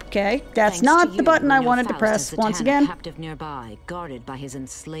shop. Okay, that's Thanks not to the button you, I your wanted to Faust press is the once Tana again. Captive nearby, guarded by his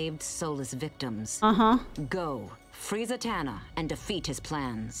enslaved soulless victims. Uh-huh. Go, free Zatanna, and defeat his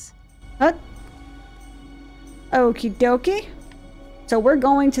plans. What? Okie dokie. So we're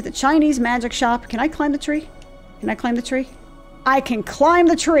going to the Chinese magic shop. Can I climb the tree? Can I climb the tree? I can climb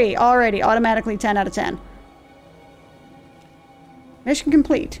the tree already. Automatically 10 out of 10. Mission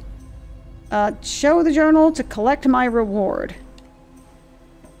complete. Show the journal to collect my reward.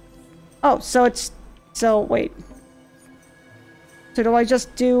 Oh, so it's... So, wait. So do I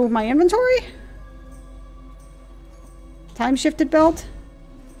just do my inventory? Time-shifted belt?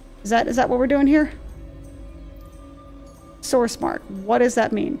 Is that what we're doing here? Source mark. What does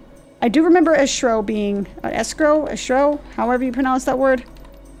that mean? I do remember escrow being... escrow? However you pronounce that word.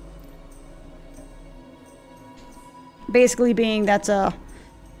 Basically being that's a...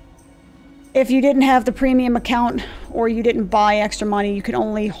 If you didn't have the premium account or you didn't buy extra money, you could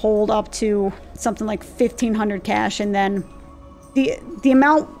only hold up to something like 1,500 cash, and then the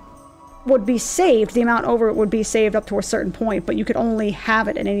amount would be saved. The amount over it would be saved up to a certain point, but you could only have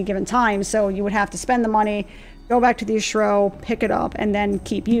it at any given time. So you would have to spend the money, go back to the escrow, pick it up, and then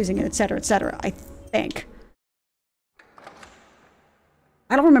keep using it, etc., etc. I think.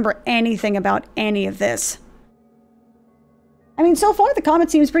 I don't remember anything about any of this. I mean, so far the comet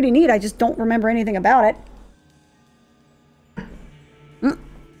seems pretty neat. I just don't remember anything about it.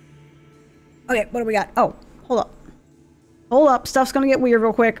 Okay, what do we got? Oh, hold up. Hold up. Stuff's gonna get weird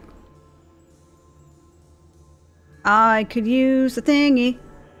real quick. I could use the thingy,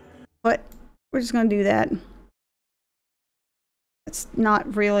 but we're just gonna do that. It's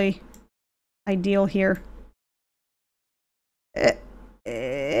not really ideal here.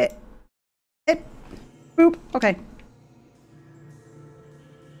 Boop. Okay.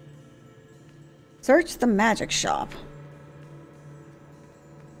 Search the magic shop.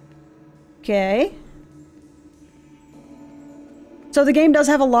 Okay. So the game does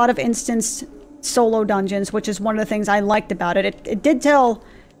have a lot of instanced solo dungeons, which is one of the things I liked about it. It did tell...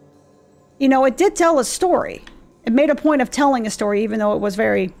 You know, it did tell a story. It made a point of telling a story, even though it was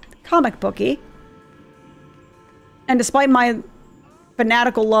very comic booky. And despite my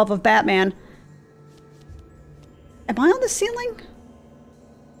fanatical love of Batman... Am I on the ceiling?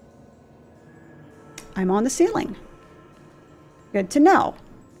 I'm on the ceiling. Good to know.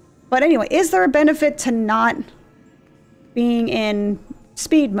 But anyway, is there a benefit to not being in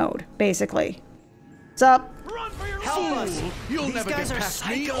speed mode, basically? What's up? Help us! You'll never get past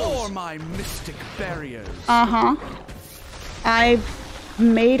me or my mystic barriers. Uh-huh. I've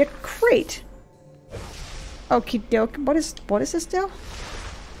made a crate. Okie doke. What does this do?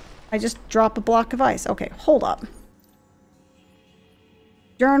 I just drop a block of ice. Okay, hold up.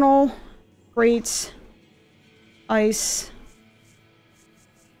 Journal. Crates. Ice.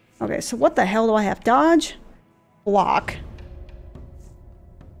 Okay, so what the hell do I have? Dodge. Block.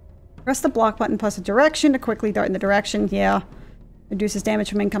 Press the block button plus a direction to quickly dart in the direction. Yeah. Reduces damage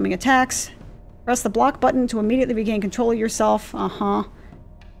from incoming attacks. Press the block button to immediately regain control of yourself. Uh-huh.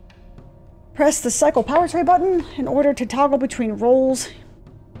 Press the cycle power tray button in order to toggle between rolls.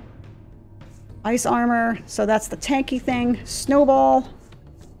 Ice armor. So that's the tanky thing. Snowball.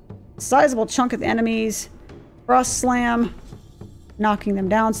 sizable chunk of the enemies. Frost Slam, knocking them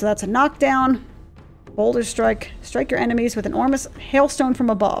down, so that's a knockdown. Boulder Strike, strike your enemies with an enormous hailstone from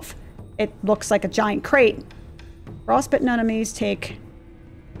above. It looks like a giant crate. Frostbitten enemies take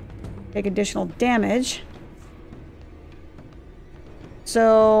additional damage.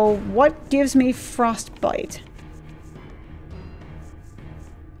 So, what gives me Frostbite?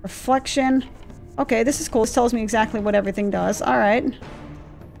 Reflection. Okay, this is cool. This tells me exactly what everything does. Alright.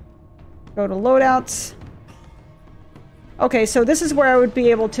 Go to loadouts. Okay, so this is where I would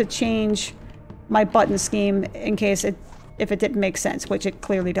be able to change my button scheme in case if it didn't make sense, which it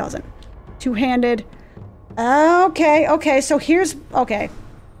clearly doesn't. Two-handed. Okay, so here's... Okay.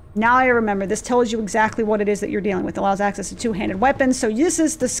 Now I remember. This tells you exactly what it is that you're dealing with. It allows access to two-handed weapons. So this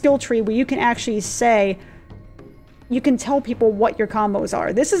is the skill tree where you can actually say... You can tell people what your combos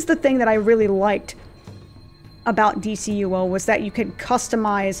are. This is the thing that I really liked about DCUO, was that you could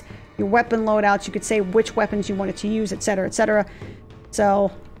customize your weapon loadouts. You could say which weapons you wanted to use, etc., etc.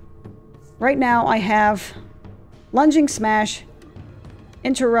 So, right now I have Lunging Smash,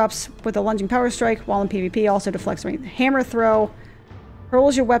 interrupts with a lunging power strike while in PvP, also deflects range. Hammer Throw,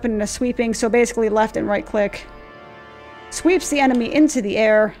 hurls your weapon in a sweeping, so basically left and right click. Sweeps the enemy into the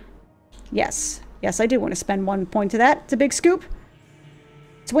air. Yes, I do want to spend 1 point to that. It's a big scoop.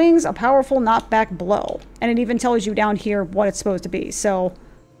 Swings a powerful knockback blow. And it even tells you down here what it's supposed to be. So,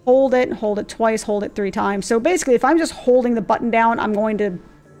 hold it twice, hold it 3 times. So basically, if I'm just holding the button down, I'm going to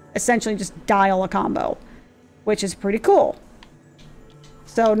essentially just dial a combo, which is pretty cool.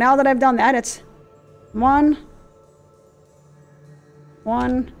 So now that I've done that, it's 1,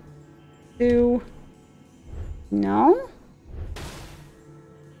 2, no?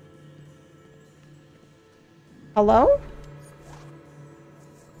 Hello?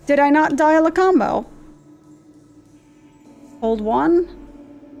 Did I not dial a combo? Hold 1,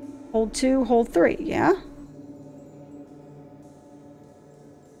 hold 2, hold 3, yeah?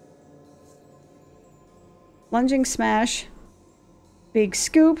 Lunging Smash. Big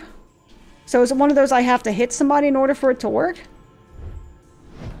Scoop. So is it one of those I have to hit somebody in order for it to work?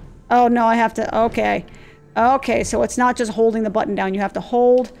 Oh, no, I have to... Okay. Okay, so it's not just holding the button down. You have to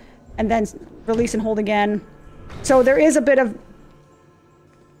hold and then release and hold again. So there is a bit of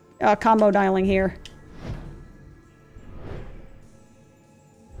combo dialing here.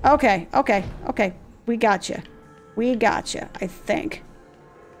 Okay. We gotcha. I think.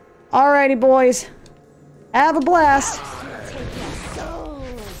 Alrighty, boys. Have a blast.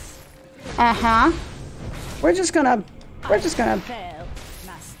 Uh-huh. We're just gonna...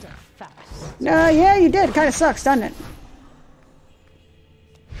 yeah, you did. Kind of sucks, doesn't it?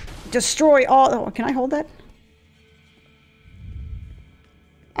 Destroy all... Oh, can I hold that?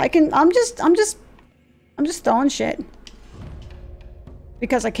 I can... I'm just throwing shit.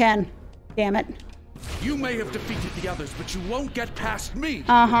 Because I can. Damn it. You may have defeated the others, but you won't get past me.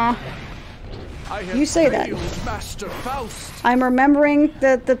 Uh-huh. You say that. Master Faust. I'm remembering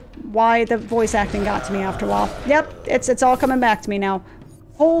why the voice acting got to me after a while. Yep, it's all coming back to me now.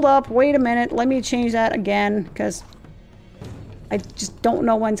 Hold up, wait a minute, let me change that again, because I just don't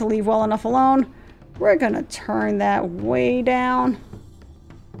know when to leave well enough alone. We're gonna turn that way down.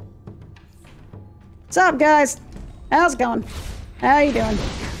 What's up, guys? How's it going? How you doing?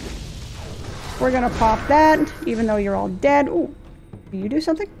 We're gonna pop that, even though you're all dead. Ooh, do you do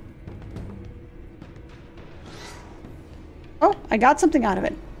something? Oh, I got something out of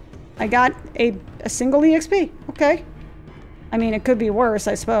it. I got a single EXP. Okay. I mean, it could be worse,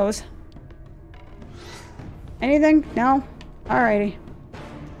 I suppose. Anything? No? Alrighty.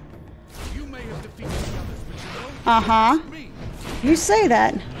 Uh-huh. You say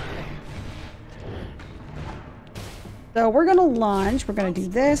that. So we're gonna launch. We're gonna do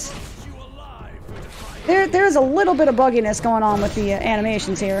this. There's a little bit of bugginess going on with the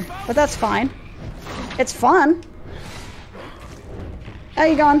animations here, but that's fine. It's fun. How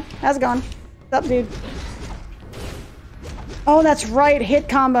you going? How's it going? What's up, dude? Oh, that's right. Hit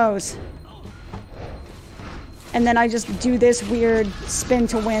combos. And then I just do this weird spin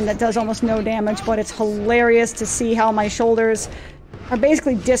to win that does almost no damage, but it's hilarious to see how my shoulders are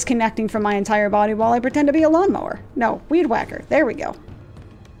basically disconnecting from my entire body while I pretend to be a lawnmower. No, weed whacker. There we go.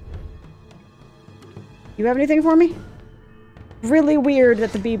 You have anything for me? Really weird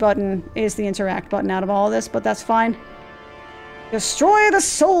that the B button is the interact button out of all of this, but that's fine. Destroy the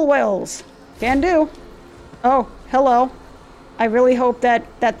soul wells! Can do. Oh, hello. I really hope that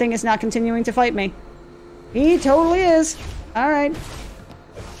that thing is not continuing to fight me. He totally is. Alright.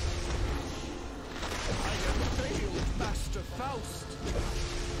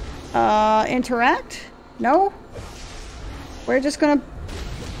 Interact? No? We're just gonna...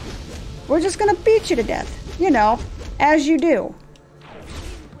 We're just gonna beat you to death. You know, as you do.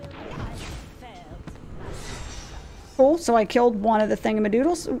 Cool, so I killed one of the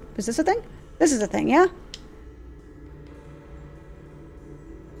thingamadoodles. Is this a thing? This is a thing, yeah?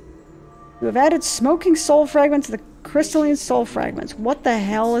 You have added smoking soul fragments to the crystalline soul fragments. What the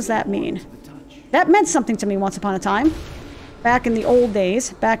hell does that mean? That meant something to me once upon a time. Back in the old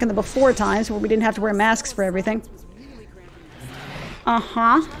days. Back in the before times where we didn't have to wear masks for everything.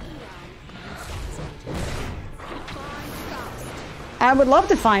 Uh-huh. I would love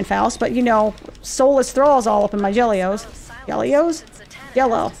to find Faust, but you know, soulless thralls all up in my jellios. Jellios?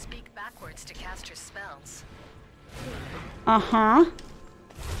 Yellow. Uh-huh.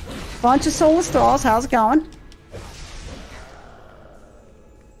 Bunch of soulless thralls. How's it going?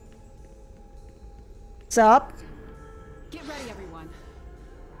 What's up? Get ready, everyone.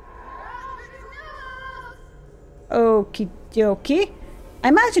 Okie dokie. I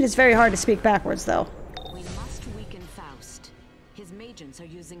imagine it's very hard to speak backwards, though. We must weaken Faust. His magents are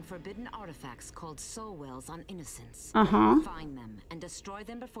using forbidden artifacts called soul wells on innocents. Uh-huh. Find them and destroy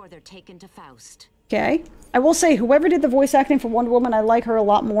them before they're taken to Faust. Okay. I will say, whoever did the voice acting for Wonder Woman, I like her a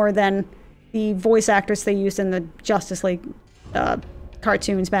lot more than the voice actress they used in the Justice League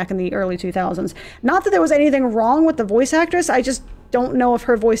cartoons back in the early 2000s. Not that there was anything wrong with the voice actress, I just don't know if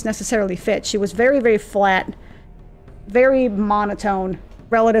her voice necessarily fit. She was very, very flat, very monotone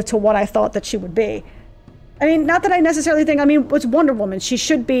relative to what I thought that she would be. I mean, not that I necessarily think, I mean, it's Wonder Woman. She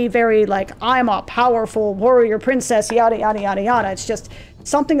should be very, like, I'm a powerful warrior princess, yada, yada, yada, yada. It's just,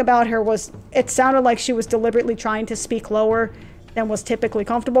 something about her was, it sounded like she was deliberately trying to speak lower than was typically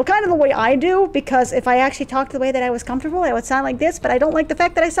comfortable. Kind of the way I do, because if I actually talked the way that I was comfortable, I would sound like this, but I don't like the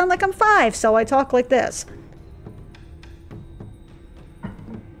fact that I sound like I'm 5, so I talk like this.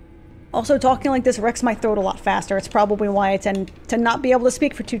 Also, talking like this wrecks my throat a lot faster. It's probably why I tend to not be able to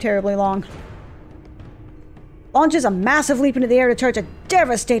speak for too terribly long. Launches a massive leap into the air to charge a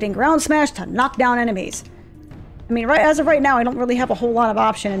devastating ground smash to knock down enemies. I mean, as of right now, I don't really have a whole lot of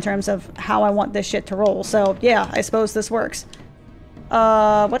option in terms of how I want this shit to roll. So, yeah, I suppose this works.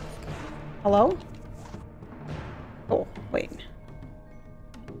 What? Hello? Oh, wait.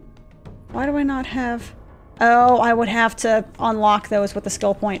 Why do I not have... Oh, I would have to unlock those with the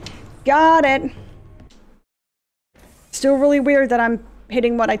skill point. Got it! Still really weird that I'm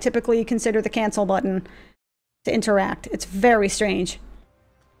hitting what I typically consider the cancel button to interact. It's very strange.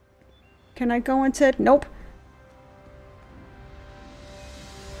 Can I go into... Nope.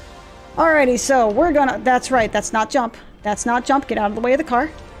 Alrighty, so we're gonna... That's right, that's not jump. That's not jump. Get out of the way of the car.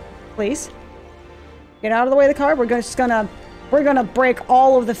 Please. Get out of the way of the car. We're gonna break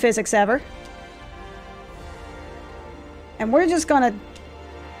all of the physics ever. And we're just gonna...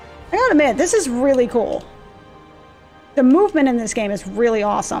 I gotta admit, this is really cool. The movement in this game is really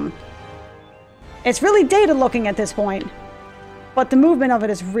awesome. It's really dated looking at this point, but the movement of it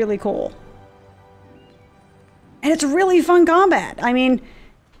is really cool. And it's really fun combat. I mean,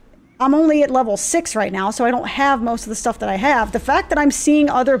 I'm only at level 6 right now, so I don't have most of the stuff that I have. The fact that I'm seeing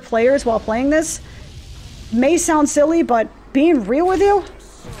other players while playing this may sound silly, but being real with you,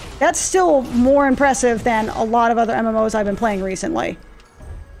 that's still more impressive than a lot of other MMOs I've been playing recently.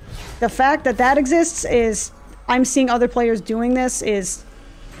 The fact that that exists is... I'm seeing other players doing this is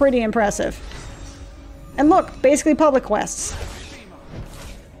pretty impressive. And look, basically public quests.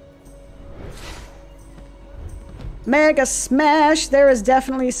 Mega Smash! There is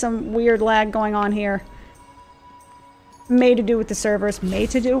definitely some weird lag going on here. May to do with the servers. May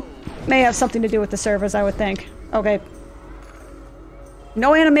have something to do with the servers, I would think. Okay.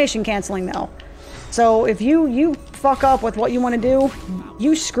 No animation canceling, though. So if you fuck up with what you want to do,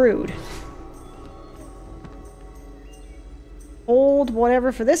 you screwed. Hold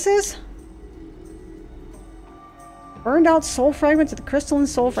whatever for this is. Burned out soul fragments at the crystalline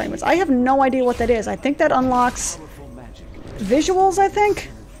soul fragments. I have no idea what that is. I think that unlocks visuals, I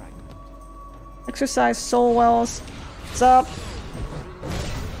think? Exercise soul wells. What's up?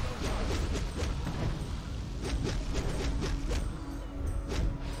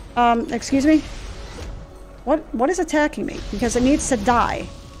 Excuse me? What is attacking me? Because it needs to die.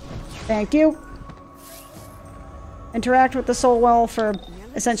 Thank you. Interact with the soul well for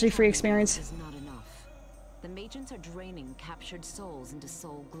essentially free experience. The Magians are draining captured souls into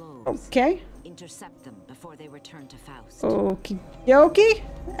soul globes. Okay. Intercept them before they return to Faust. Okie dokie.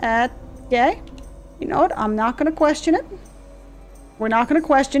 Okay. You know what? I'm not gonna question it. We're not gonna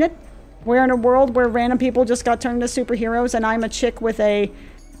question it. We're in a world where random people just got turned into superheroes and I'm a chick with a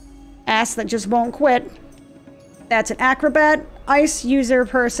ass that just won't quit. That's an acrobat, ice user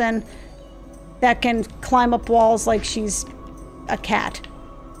person that can climb up walls like she's a cat.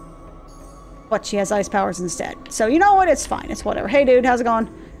 But she has ice powers instead. So you know what? It's fine. It's whatever. Hey, dude, how's it going?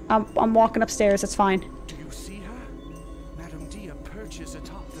 I'm walking upstairs. It's fine. Do you see her? Madame Dia perches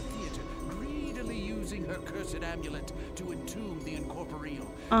atop the theater, greedily using her cursed amulet to entomb the incorporeal.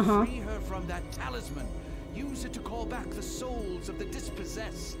 Free her from that talisman. Use it to call back the souls of the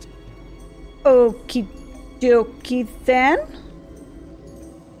dispossessed. Okie dokie then.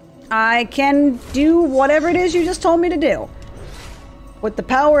 I can do whatever it is you just told me to do. With the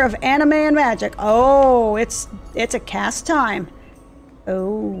power of anime and magic. Oh, it's a cast time.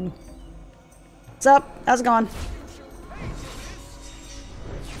 Oh. What's up? How's it going?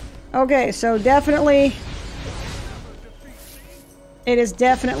 Okay, so definitely... It is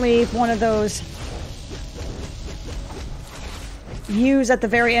definitely one of those... Use at the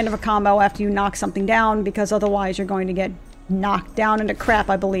very end of a combo after you knock something down, because otherwise you're going to get knocked down into crap,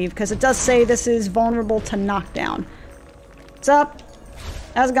 I believe. Because it does say this is vulnerable to knockdown. What's up?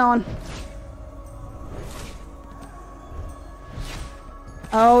 How's it going?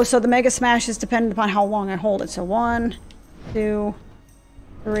 Oh, so the Mega Smash is dependent upon how long I hold it. So 1, 2,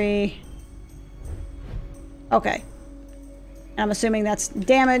 3. Okay. I'm assuming that's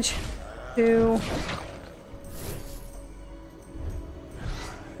damage. 2.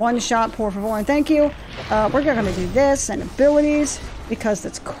 One shot, por favor, and thank you. We're going to do this and abilities because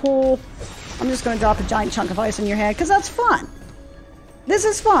that's cool. I'm just going to drop a giant chunk of ice in your head because that's fun. This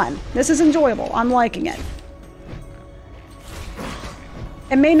is fun. This is enjoyable. I'm liking it.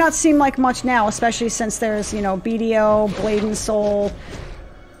 It may not seem like much now, especially since there's, you know, BDO, Blade and Soul,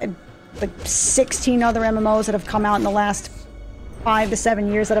 like 16 other MMOs that have come out in the last 5 to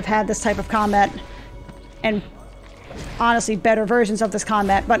 7 years that have had this type of combat. And honestly, better versions of this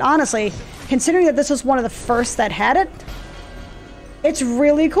combat. But honestly, considering that this was one of the first that had it, it's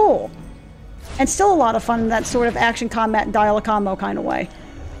really cool. And still a lot of fun in that sort of action combat dial-a-combo kind of way.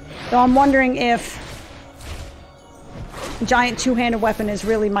 So I'm wondering if giant two-handed weapon is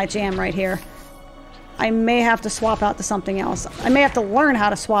really my jam right here. I may have to swap out to something else. I may have to learn how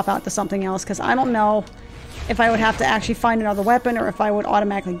to swap out to something else, because I don't know if I would have to actually find another weapon or if I would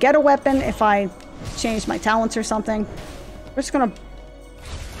automatically get a weapon if I changed my talents or something. We're just gonna...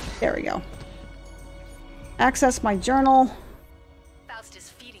 There we go. Access my journal. Faust is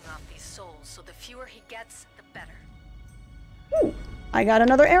feeding off these souls, so the fewer he gets, the better. Ooh, I got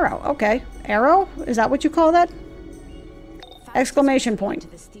another arrow. Okay. Arrow? Is that what you call that? Exclamation point.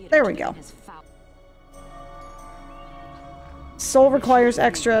 There we go. Soul requires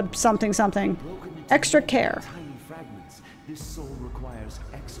extra something something. Extra care. This soul requires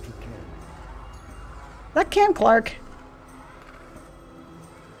extra care. That Cam Clark.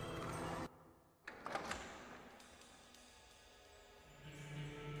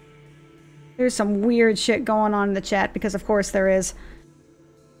 There's some weird shit going on in the chat, because of course there is.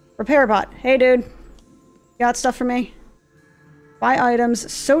 Repair bot. Hey dude. Got stuff for me? Buy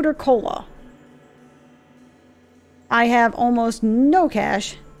items. Soda cola. I have almost no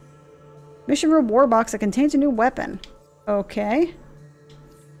cash. Mission reward box that contains a new weapon. Okay.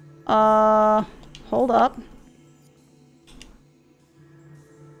 Hold up.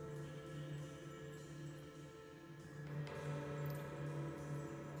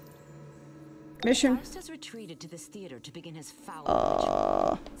 Mission. Faust has retreated to this theater to begin his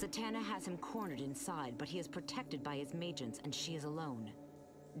foul Zatanna has him cornered inside, but he is protected by his magens, and she is alone.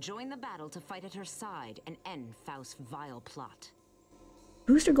 Join the battle to fight at her side and end Faust's vile plot.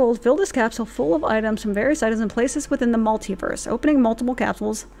 Booster gold. Fill this capsule full of items from various items and places within the multiverse. Opening multiple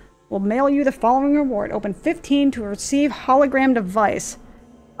capsules will mail you the following reward. Open 15 to receive hologram device.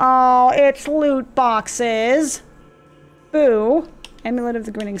 Oh, it's loot boxes. Boo. Amulet of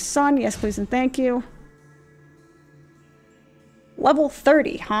the Grinning Sun. Yes, please and thank you. Level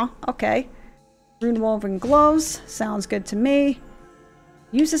 30, huh? Okay. Rune-woven gloves. Sounds good to me.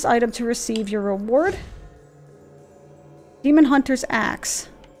 Use this item to receive your reward. Demon Hunter's Axe.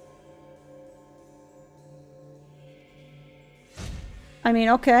 I mean,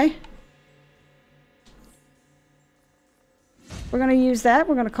 okay. We're gonna use that.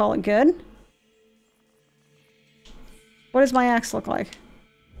 We're gonna call it good. What does my axe look like?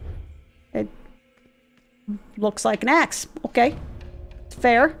 It looks like an axe. Okay.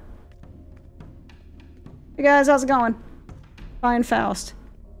 Fair. Hey guys, how's it going? Fine, Faust.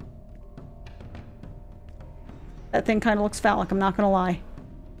 That thing kind of looks phallic, I'm not gonna lie.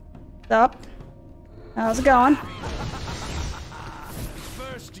 What's up? How's it going?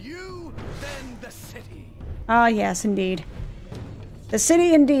 First you, then the city. Ah, yes, indeed. The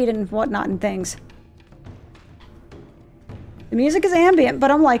city, indeed, and whatnot and things. The music is ambient, but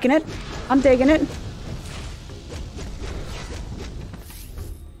I'm liking it. I'm digging it.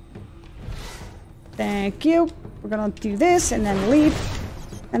 Thank you. We're gonna do this and then leap.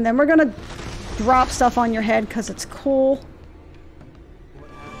 And then we're gonna drop stuff on your head because it's cool.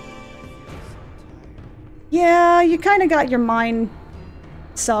 Yeah, you kind of got your mind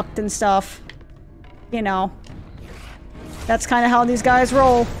sucked and stuff. You know. That's kind of how these guys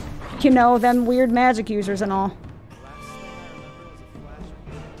roll. You know, them weird magic users and all.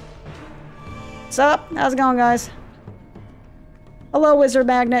 What's up? How's it going, guys? Hello, Wizard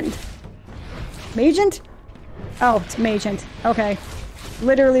Magnet. Magent? Oh, it's Magent. Okay.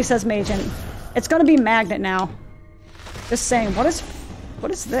 Literally says Magent. It's gonna be Magnet now. Just saying. What is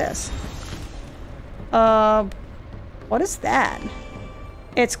this? What is that?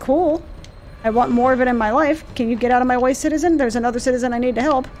 It's cool. I want more of it in my life. Can you get out of my way, citizen? There's another citizen I need to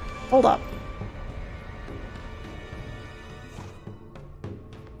help. Hold up.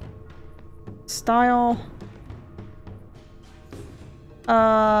 Style.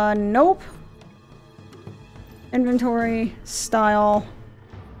 Nope. Inventory, style,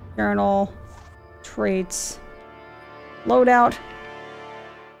 journal, traits, loadout.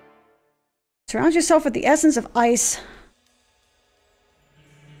 Surround yourself with the essence of ice.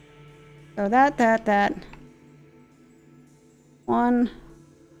 So that. 1,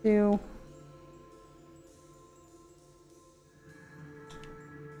 2.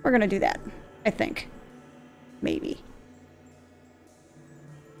 We're gonna do that, I think. Maybe.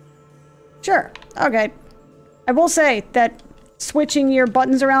 Sure. Okay. I will say that switching your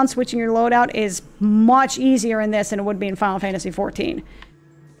buttons around, switching your loadout is much easier in this than it would be in Final Fantasy XIV.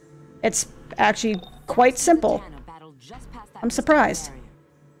 It's actually quite simple. I'm surprised.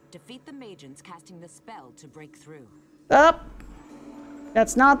 Defeat the Magians casting the spell to break through. Up.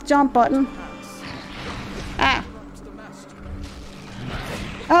 That's not the jump button. Ah.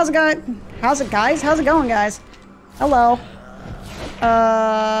 How's it going? How's it, guys? How's it going, guys? Hello.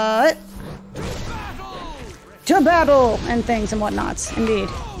 To battle and things and whatnots. Indeed.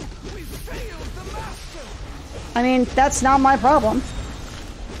 I mean, that's not my problem.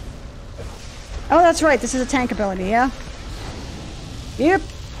 Oh, that's right. This is a tank ability, yeah? Yep.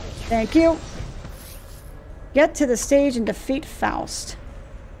 Thank you. Get to the stage and defeat Faust.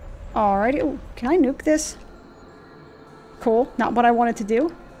 Alrighty. Ooh, can I nuke this? Cool. Not what I wanted to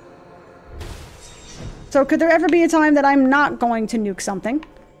do. So could there ever be a time that I'm not going to nuke something?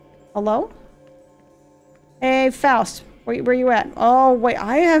 Hello? Hey, Faust. Where you at? Oh, wait.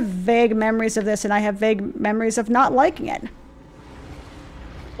 I have vague memories of this, and I have vague memories of not liking it.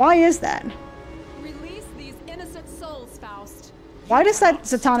 Why is that? Release these innocent souls, Faust. Why does that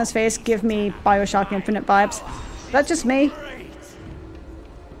Zatanna's face give me Bioshock Infinite vibes? Is that just me?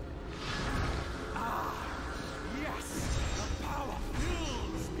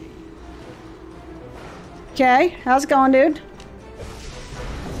 Okay, how's it going, dude?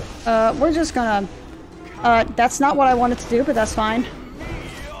 We're just gonna... that's not what I wanted to do, but that's fine.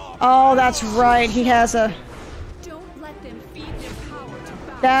 Oh, that's right, he has a... Don't let them feed their power to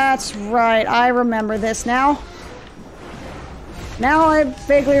Faust. That's right, I remember this now. Now I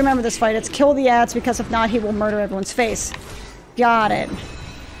vaguely remember this fight. It's kill the ads, because if not, he will murder everyone's face. Got it.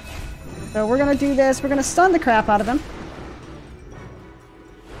 So we're gonna do this. We're gonna stun the crap out of him.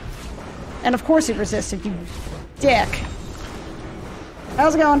 And of course he resisted, you dick.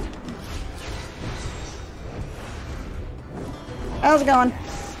 How's it going? How's it going?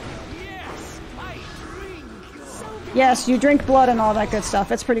 Yes, you drink blood and all that good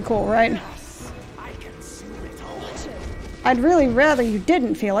stuff. It's pretty cool, right? I'd really rather you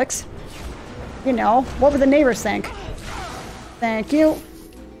didn't, Felix. You know, what would the neighbors think? Thank you.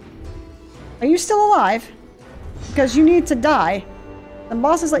 Are you still alive? Because you need to die. The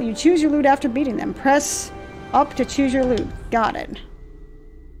bosses let you choose your loot after beating them. Press up to choose your loot. Got it.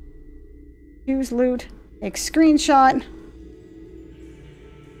 Choose loot. Take screenshot.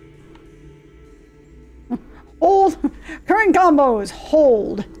 Hold. Current combos.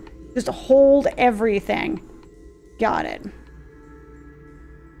 Hold. Just hold everything. Got it.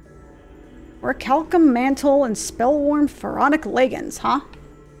 Orichalcum Mantle and Spellworm Pharaonic Leggings, huh?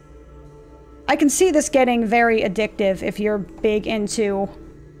 I can see this getting very addictive if you're big into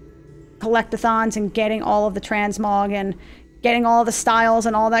collectathons and getting all of the transmog and getting all the styles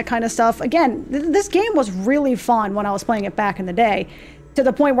and all that kind of stuff. Again, this game was really fun when I was playing it back in the day, to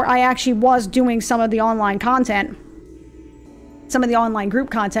the point where I actually was doing some of the online content, some of the online group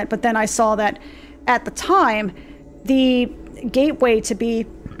content, but then I saw that at the time, the gateway to be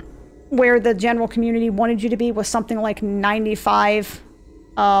where the general community wanted you to be was something like 95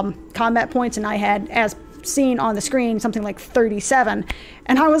 combat points, and I had, as seen on the screen something like 37.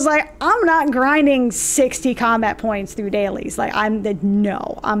 And I was like, I'm not grinding 60 combat points through dailies. Like, I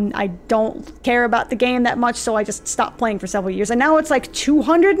don't care about the game that much, so I just stopped playing for several years. And now it's like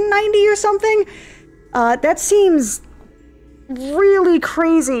 290 or something. That seems really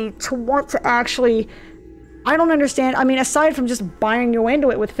crazy to want to actually... I don't understand. I mean, aside from just buying your way into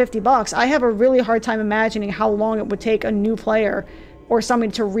it with $50, I have a really hard time imagining how long it would take a new player or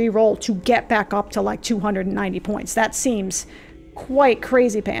somebody to re-roll to get back up to like 290 points. That seems quite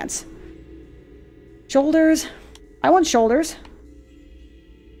crazy pants. Shoulders. I want shoulders.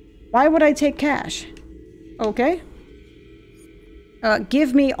 Why would I take cash? Okay.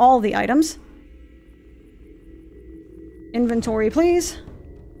 Give me all the items. Inventory, please.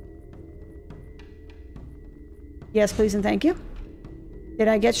 Yes, please and thank you. Did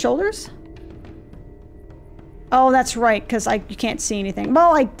I get shoulders? Oh, that's right, because you can't see anything.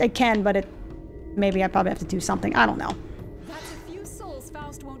 Well, I can, but maybe I probably have to do something. I don't know. That's a few souls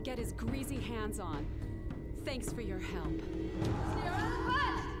Faust won't get his greasy hands on. Thanks for your help.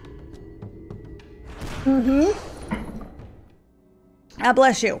 God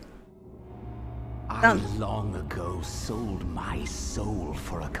bless you. I long ago sold my soul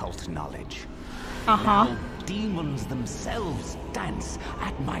for occult knowledge. Uh-huh. Now demons themselves dance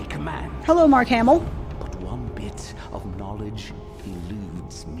at my command. Hello, Mark Hamill. But one bit of knowledge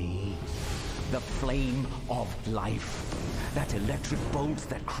eludes me. The flame of life. That electric bolt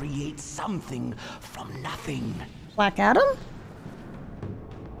that creates something from nothing. Black Adam?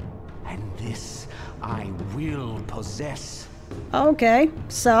 And this I will possess. Okay,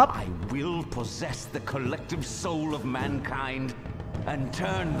 sup? I will possess the collective soul of mankind and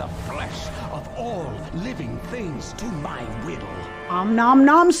turn the flesh of all living things to my will. Nom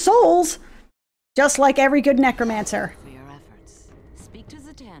nom souls! Just like every good necromancer. For your efforts. Speak to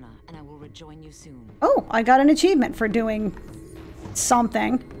Zatanna, and I will rejoin you soon. Oh, I got an achievement for doing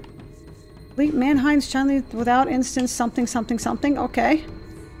something. Complete Mannheim's Chinese without instance something something something. Okay.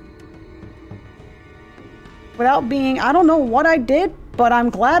 Without being... I don't know what I did, but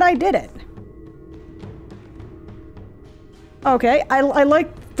I'm glad I did it. Okay, I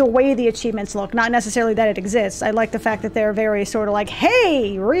like the way the achievements look. Not necessarily that it exists. I like the fact that they're very sort of like,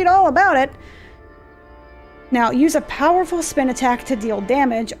 hey, read all about it. Now, use a powerful spin attack to deal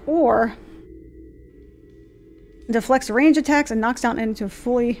damage, or deflects range attacks and knocks down into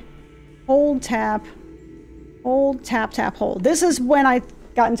fully hold, tap, hold. This is when I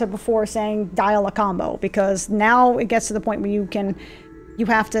got into before saying dial a combo, because now it gets to the point where you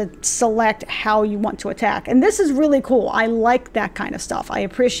have to select how you want to attack. And this is really cool. I like that kind of stuff. I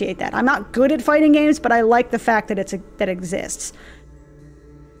appreciate that. I'm not good at fighting games, but I like the fact that that exists.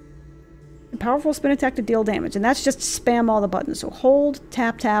 A powerful spin attack to deal damage, and that's just spam all the buttons. So hold,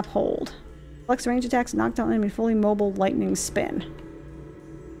 tap, hold. Flex range attacks, knock down enemy, fully mobile, lightning spin.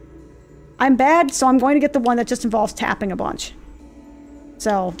 I'm bad, so I'm going to get the one that just involves tapping a bunch.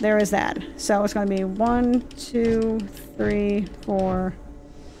 So there is that. So it's going to be 1, 2, 3, 4.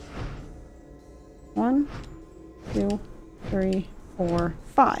 1, 2, 3, 4,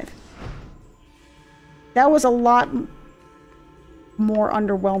 5. That was a lot more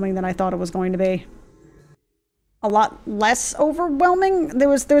underwhelming than I thought it was going to be. A lot less overwhelming. There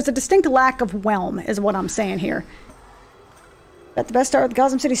was a distinct lack of whelm, is what I'm saying here. Got the best start with the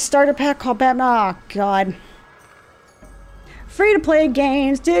Gotham City starter pack called Batman. Oh, God. Free-to-play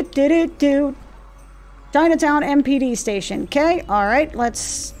games. Chinatown MPD station. Okay, alright,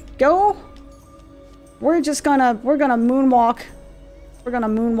 let's go. We're gonna moonwalk. We're gonna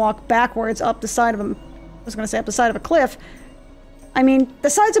moonwalk backwards up the side of up the side of a cliff. I mean, the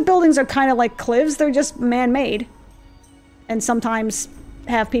sides of buildings are kind of like cliffs. They're just man-made. And sometimes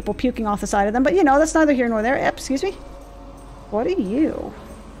have people puking off the side of them. But, you know, that's neither here nor there. Excuse me? What are you?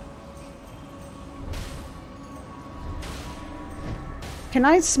 Can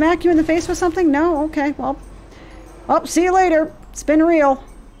I smack you in the face with something? No? Okay, well. Oh, see you later. It's been real.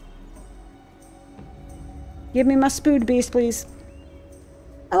 Give me my spood beast, please.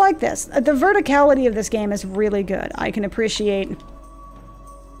 I like this. The verticality of this game is really good. I can appreciate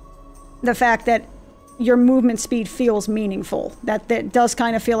the fact that your movement speed feels meaningful. That does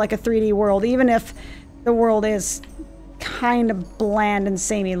kind of feel like a 3D world, even if the world is kind of bland and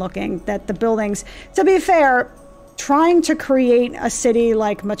samey looking. That the buildings... To be fair, trying to create a city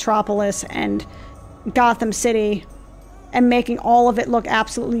like Metropolis and Gotham City and making all of it look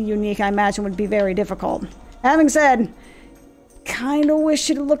absolutely unique, I imagine would be very difficult. Having said... kind of wish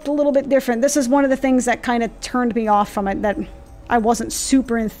it looked a little bit different. This is one of the things that kind of turned me off from it, that I wasn't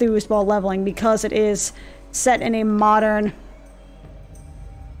super enthused while leveling, because it is set in a modern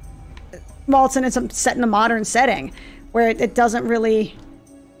well, it's set in a modern setting where it doesn't really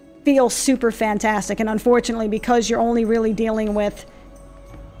feel super fantastic. And unfortunately, because you're only really dealing with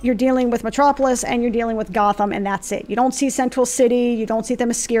Metropolis and you're dealing with Gotham, and that's it. You don't see Central City, you don't see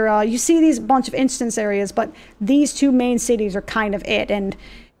Themyscira, you see these bunch of instance areas, but these two main cities are kind of it, and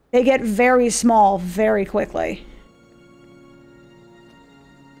they get very small very quickly.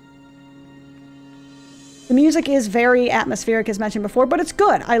 The music is very atmospheric, as mentioned before, but it's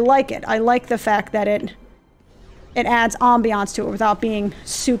good. I like it. I like the fact that it adds ambiance to it without being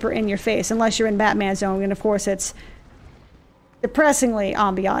super in your face, unless you're in Batman Zone, and of course it's depressingly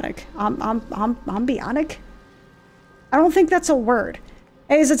ambiotic. Ambiotic? I don't think that's a word.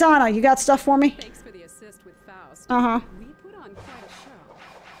 Hey, Zatanna, you got stuff for me? Thanks for the assist with Faust. Uh-huh. We put on quite a show.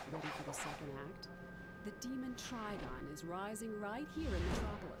 Ready for the second act? The demon Trigon is rising right here in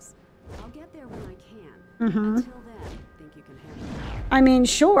Metropolis. I'll get there when I can. Mm-hmm. Until then, think you can handle it? I mean,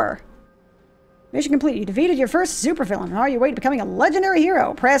 sure. Mission complete. You defeated your first supervillain. Are you way to becoming a legendary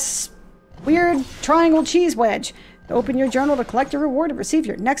hero? Press weird triangle cheese wedge. Open your journal to collect your reward and receive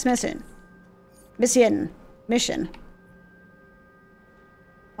your next mission. Mission.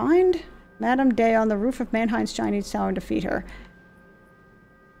 Find Madame Day on the roof of Mannheim's Chinese Tower and defeat her.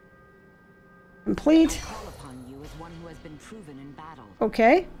 Complete. Call upon you as one who has been proven in battle.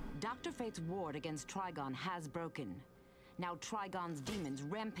 Okay. Dr. Fate's ward against Trigon has broken. Now Trigon's demons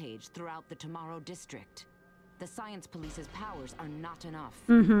rampage throughout the Tomorrow district. The Science Police's powers are not enough.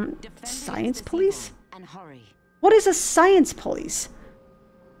 Mm-hmm. Defend Science Police? and hurry. What is a Science Police?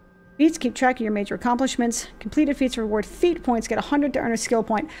 Feats keep track of your major accomplishments. Completed feats reward feat points. Get 100 to earn a skill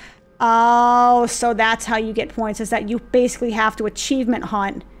point. Oh, so that's how you get points, is that you basically have to achievement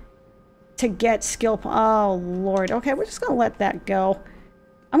hunt to get skill points. Oh, Lord. Okay, we're just going to let that go.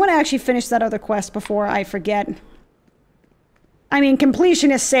 I'm going to actually finish that other quest before I forget. I mean,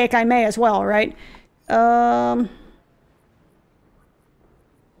 completionist's sake, I may as well, right? Oh,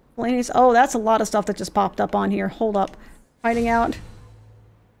 that's a lot of stuff that just popped up on here. Hold up. Hiding out.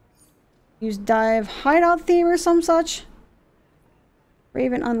 Use dive hideout theme or some such.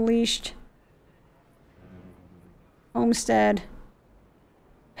 Raven Unleashed. Homestead.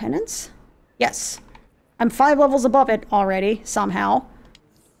 Penance? Yes. I'm 5 levels above it already, somehow.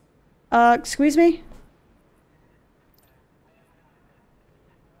 Excuse me?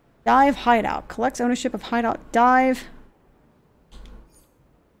 Dive hideout. Collects ownership of hideout. Dive.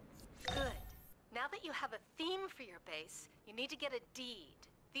 Good. Now that you have a theme for your base, you need to get a deed.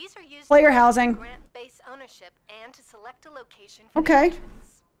 These are used Player to housing. grant base ownership and to select a location for Okay. the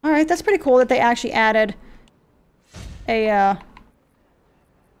entrance. Alright, that's pretty cool that they actually added a,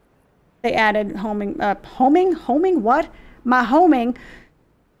 they added homing, homing? What? My homing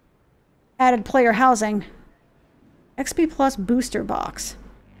added player housing. XP plus booster box.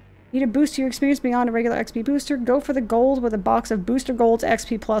 Need a boost to your experience beyond a regular XP booster? Go for the gold with a box of booster golds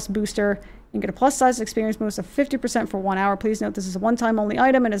XP plus booster. You can get a plus size experience bonus of 50% for 1 hour. Please note this is a one-time only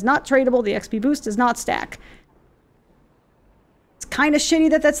item and is not tradable. The XP boost does not stack. It's kind of shitty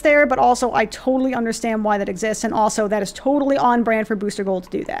that that's there, but also I totally understand why that exists, and also that is totally on brand for booster gold to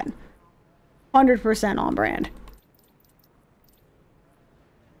do that. 100% on brand.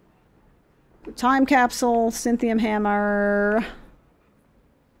 Time capsule, Cynthium hammer.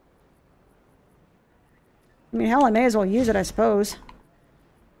 I mean, hell, I may as well use it, I suppose.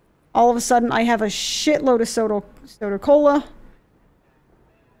 All of a sudden, I have a shitload of soda cola.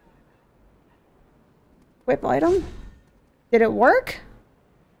 Whip item? Did it work?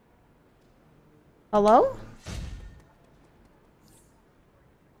 Hello?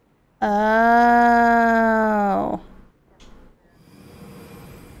 Oh.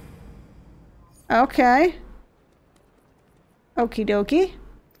 Okay. Okie dokie.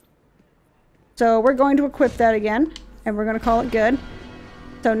 So we're going to equip that again, and we're going to call it good.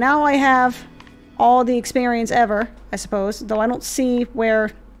 So now I have all the experience ever, I suppose, though I don't see where...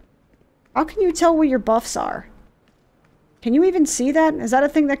 How can you tell where your buffs are? Can you even see that? Is that a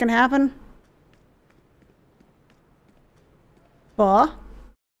thing that can happen? Oh,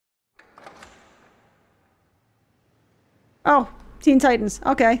 Teen Titans.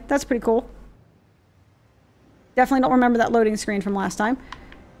 Okay, that's pretty cool. Definitely don't remember that loading screen from last time.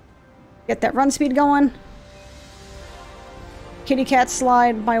 Get that run speed going. Kitty cat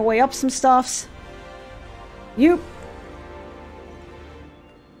slide my way up some stuffs. Yoop.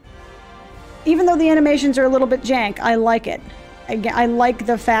 Even though the animations are a little bit jank, I like it. I like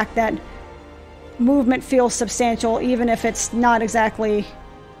the fact that movement feels substantial, even if it's not exactly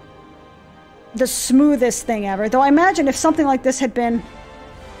the smoothest thing ever. Though I imagine if something like this had been...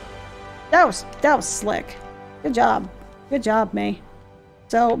 That was slick. Good job. Good job, May.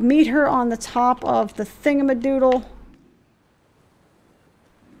 So, meet her on the top of the thingamadoodle.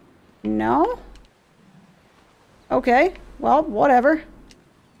 No? Okay, well, whatever.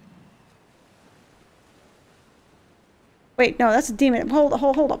 Wait, no, that's a demon. Hold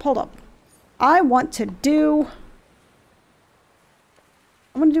up. I want to do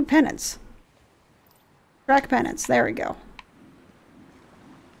penance. Track penance. There we go.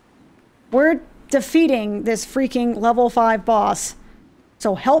 We're defeating this freaking level 5 boss.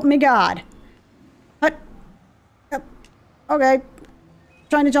 So help me God. What? Okay.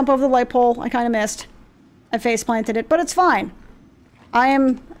 Trying to jump over the light pole. I kind of missed. I face planted it, but it's fine.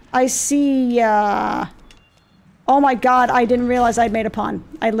 I see, oh my God, I didn't realize I'd made a pun.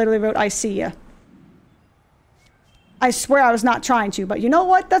 I literally wrote, I see ya. I swear I was not trying to, but you know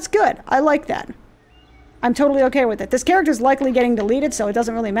what? That's good. I like that. I'm totally okay with it. This character's likely getting deleted, so it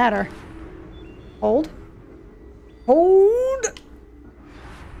doesn't really matter. Hold. Hold!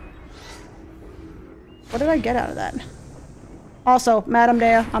 What did I get out of that? Also, Madame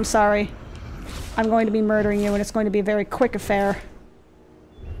Dea, I'm sorry. I'm going to be murdering you, and it's going to be a very quick affair.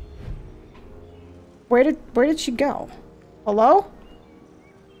 Where did she go? Hello?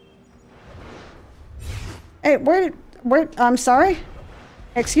 Hey, I'm sorry?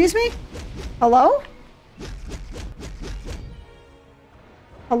 Excuse me? Hello?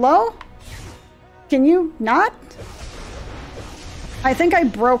 Hello? Can you not? I think I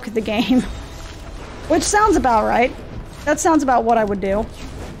broke the game. Which sounds about right. That sounds about what I would do.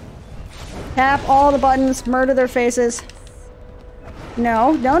 Tap all the buttons, murder their faces.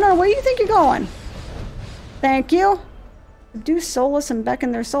 No, where do you think you're going? Thank you. Do solace and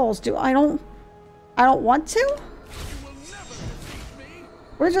beckon their souls. I don't want to?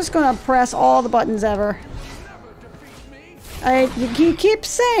 We're just gonna press all the buttons ever. You keep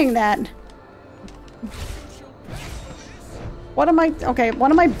saying that. What am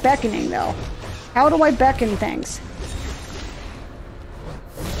I beckoning though? How do I beckon things?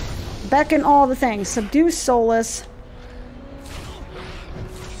 Beckon all the things. Subdue Solus.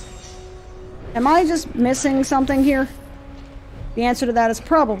 Am I just missing something here? The answer to that is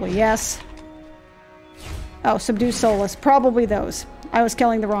probably yes. Oh, Subdue Solus. Probably those. I was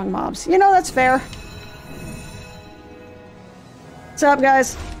killing the wrong mobs. You know, that's fair. What's up,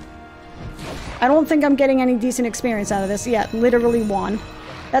 guys? I don't think I'm getting any decent experience out of this yet. Literally one.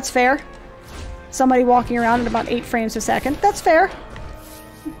 That's fair. Somebody walking around at about 8 frames a second. That's fair.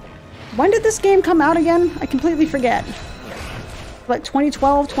 When did this game come out again? I completely forget. Like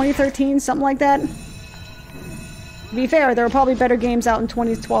 2012, 2013, something like that? To be fair, there were probably better games out in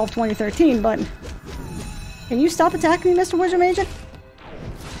 2012, 2013, but... Can you stop attacking me, Mr. Wizard Agent?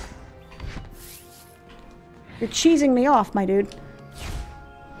 You're cheesing me off, my dude.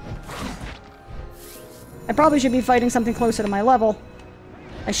 I probably should be fighting something closer to my level.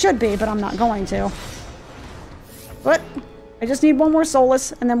 I should be, but I'm not going to. But I just need one more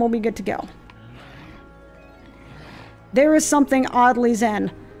Solus, and then we'll be good to go. There is something oddly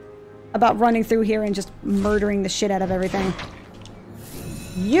zen about running through here and just murdering the shit out of everything.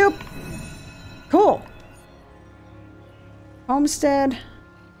 Yup. Cool. Homestead.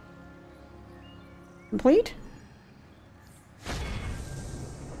 Complete?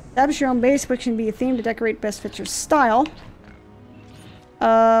 Establish your own base, which can be a theme to decorate best fits your style.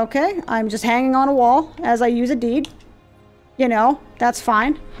 Okay, I'm just hanging on a wall as I use a deed. You know, that's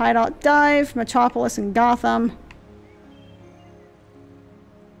fine. Hideout Dive, Metropolis, and Gotham.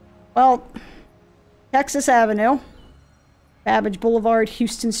 Well, Texas Avenue. Babbage Boulevard,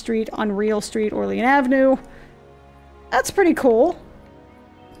 Houston Street, Unreal Street, Orlean Avenue. That's pretty cool.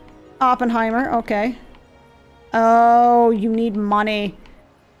 Oppenheimer, okay. Oh, you need money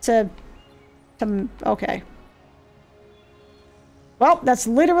to okay. Well, that's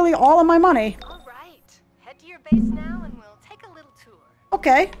literally all of my money. All right. Head to your base now and we'll take a little tour.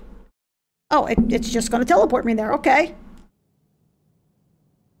 Okay. Oh, it's just gonna teleport me there. Okay.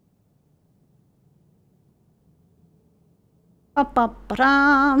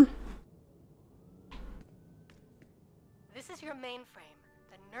 Ba-ba-ba-dum. This is your mainframe,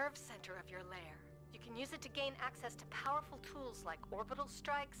 the nerve center of your lair. You can use it to gain access to powerful tools like orbital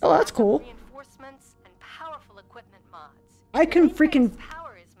strikes, oh, that's cool. Reinforcements, and powerful equipment mods. I can freaking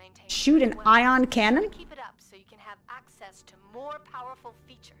shoot an ion cannon? Keep it up so you can have access to more powerful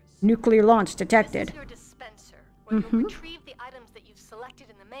features. Nuclear launch detected. This is your dispenser, where you'll retrieve the items that you've selected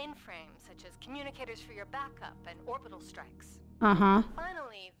in the mainframe, such as communicators for your backup and orbital strikes.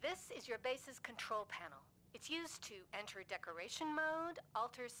 Finally, this is your base's control panel. It's used to enter decoration mode,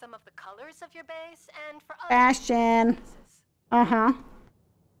 alter some of the colors of your base, and for other fashion.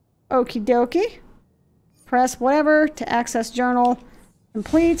 Okie dokie. Press whatever to access journal.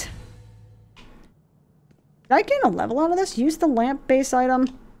 Complete. Did I gain a level out of this? Use the lamp base item.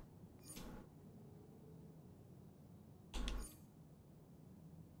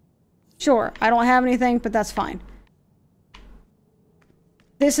 Sure, I don't have anything, but that's fine.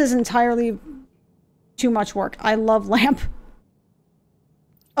 This is entirely too much work. I love lamp.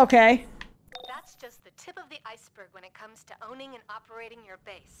 Okay. That's just the tip of the iceberg when it comes to owning and operating your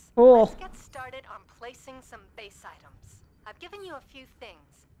base. Cool. Let's get started on placing some base items. I've given you a few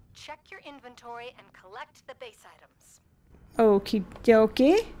things. Check your inventory and collect the base items. Okie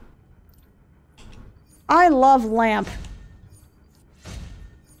dokie. I love lamp.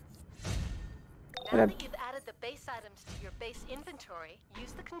 Now that you've added the base items to your base inventory,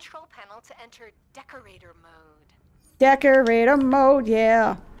 use the control panel to enter decorator mode. Decorator mode,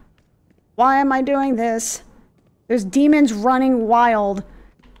 yeah. Why am I doing this? There's demons running wild.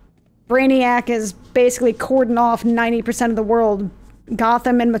 Brainiac is basically cordoned off 90% of the world.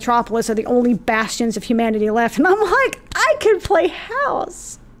 Gotham and Metropolis are the only bastions of humanity left. And I'm like, I can play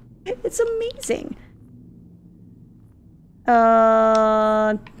house. It's amazing.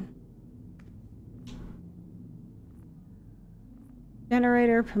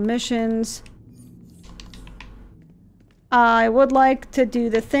 Generator permissions. I would like to do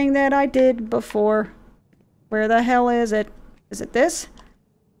the thing that I did before. Where the hell is it? Is it this?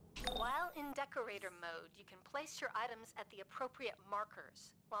 While in decorator mode, you can place your items at the appropriate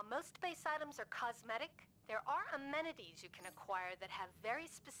markers. While most base items are cosmetic, there are amenities you can acquire that have very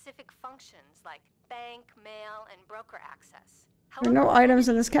specific functions like bank, mail, and broker access. There are no items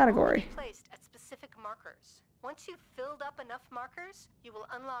in this category. Placed at specific markers. Once you've filled up enough markers, you will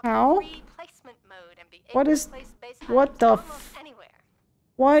unlock free placement mode and be able to place base items almost anywhere.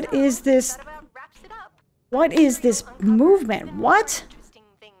 What is this? What is this movement? What? Interesting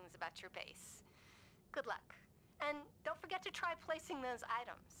things about your base. Good luck. And don't forget to try placing those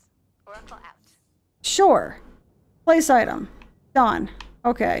items. Oracle out. Sure. Place item. Done.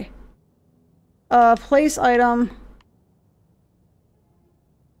 Okay. Place item.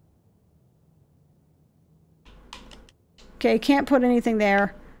 Okay, can't put anything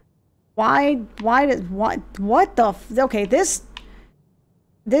there. Why does, what the, okay, this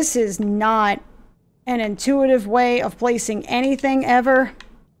is not an intuitive way of placing anything ever.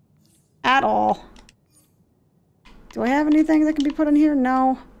 At all. Do I have anything that can be put in here?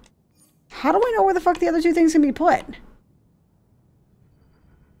 No. How do I know where the fuck the other two things can be put?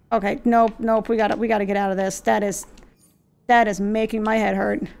 Okay, nope, we gotta get out of this. That is making my head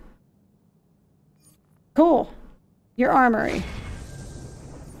hurt. Cool. Your armory.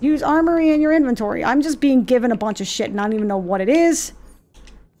 Use armory in your inventory. I'm just being given a bunch of shit and I don't even know what it is.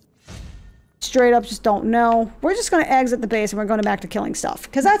 Straight up just don't know. We're just gonna exit the base and we're going back to killing stuff.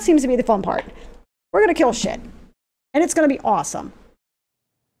 Because that seems to be the fun part. We're gonna kill shit. And it's gonna be awesome.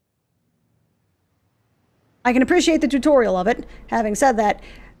 I can appreciate the tutorial of it. Having said that,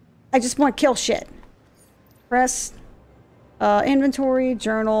 I just want to kill shit. Press inventory,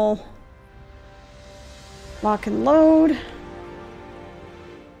 journal, lock and load.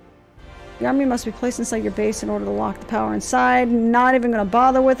 The army must be placed inside your base in order to lock the power inside. Not even going to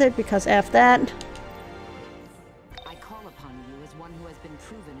bother with it because F that. I call upon you as one who has been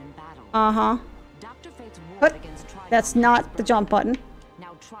proven in battle. Uh-huh. But that's not the jump button.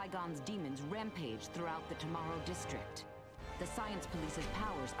 Now Trigon's demons rampage throughout the Tomorrow district. The Science Police's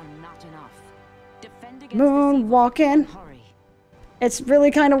powers are not enough. Defend against Moonwalking. It's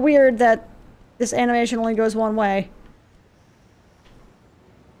really kind of weird that this animation only goes one way.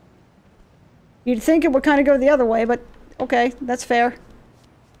 You'd think it would kind of go the other way, but okay, that's fair.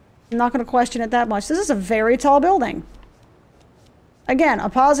 I'm not going to question it that much. This is a very tall building. Again, a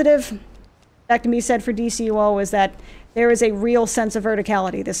positive that can be said for DCUO is that there is a real sense of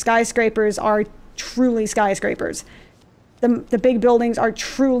verticality. The skyscrapers are truly skyscrapers. The big buildings are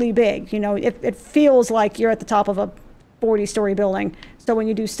truly big. You know, it feels like you're at the top of a 40-story building. So when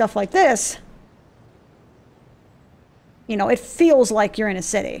you do stuff like this, you know, it feels like you're in a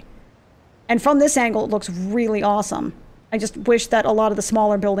city. And from this angle, it looks really awesome. I just wish that a lot of the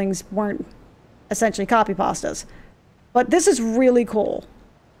smaller buildings weren't essentially copy pastas. But this is really cool.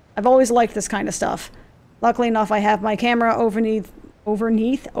 I've always liked this kind of stuff. Luckily enough, I have my camera overneath,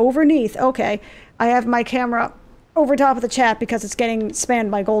 okay. I have my camera over top of the chat because it's getting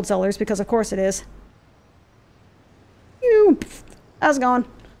spammed by gold sellers, because of course it is. How's it going?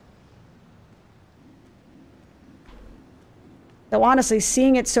 Though honestly,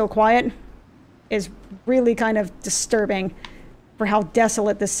 seeing it so quiet is really kind of disturbing for how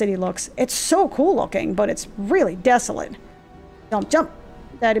desolate this city looks. It's so cool looking, but it's really desolate. Jump, jump.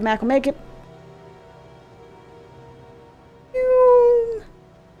 Daddy Mac will make it.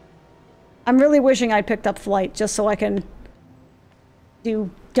 I'm really wishing I picked up flight just so I can do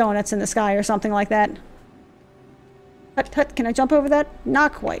donuts in the sky or something like that. Hut, hut, can I jump over that?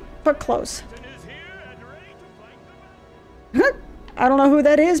 Not quite, but close. I don't know who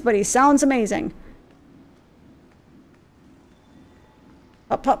that is, but he sounds amazing.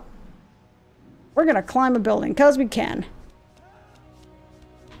 Up, up. We're gonna climb a building, because we can.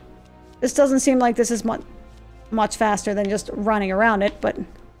 This doesn't seem like this is much faster than just running around it, but...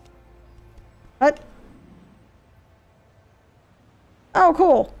 What? Oh,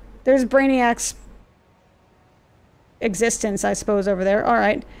 cool. There's Brainiac's existence, I suppose, over there.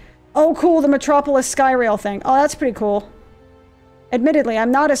 Alright. Oh, cool, the Metropolis Skyrail thing. Oh, that's pretty cool. Admittedly,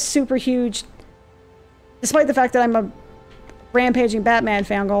 I'm not a super huge... Despite the fact that I'm a rampaging Batman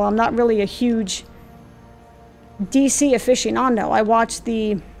fangirl, I'm not really a huge DC aficionado. I watched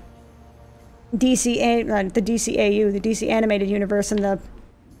the DCAU, the DC Animated Universe in the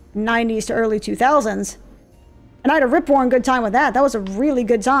 90s to early 2000s. And I had a rip-roaring good time with that. That was a really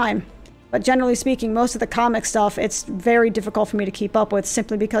good time. But generally speaking, most of the comic stuff, it's very difficult for me to keep up with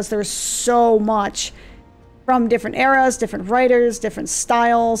simply because there's so much from different eras, different writers, different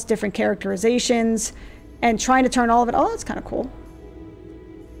styles, different characterizations, and trying to turn all of it... Oh, that's kind of cool.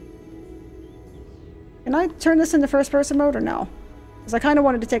 Can I turn this into first-person mode or no? Because I kind of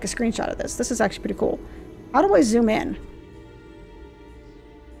wanted to take a screenshot of this. This is actually pretty cool. How do I zoom in?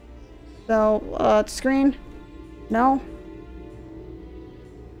 So, screen? No?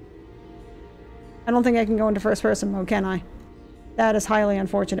 I don't think I can go into first-person mode, can I? That is highly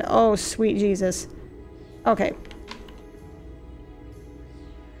unfortunate. Oh, sweet Jesus. Okay.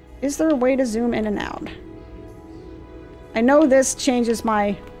 Is there a way to zoom in and out? I know this changes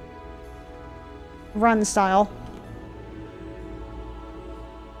my run style.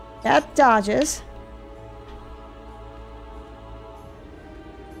 That dodges.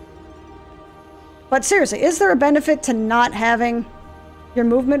 But seriously, is there a benefit to not having your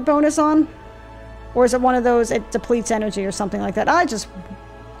movement bonus on? Or is it one of those, it depletes energy or something like that? I just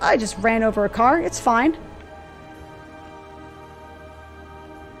ran over a car. It's fine.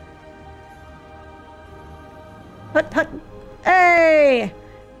 Hut, hut. Hey!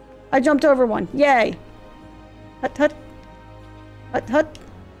 I jumped over one. Yay. Hut, hut. Hut, hut.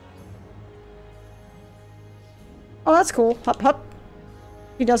 Oh, that's cool. Hup, hup.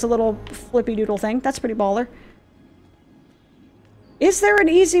 He does a little flippy doodle thing. That's pretty baller. Is there an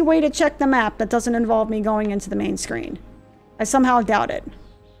easy way to check the map that doesn't involve me going into the main screen? I somehow doubt it.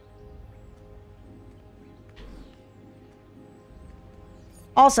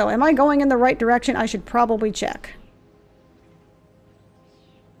 Also, am I going in the right direction? I should probably check.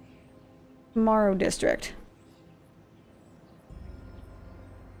 Morrow District.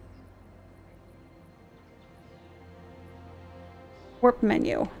 Warp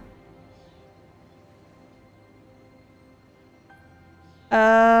menu.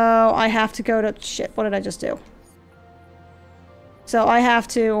 Oh, I have to go to... Shit, what did I just do? So I have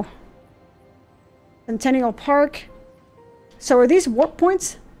to... Centennial Park. So are these warp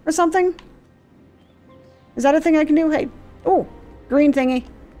points or something? Is that a thing I can do? Hey. Oh, green thingy.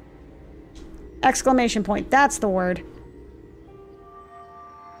 Exclamation point. That's the word.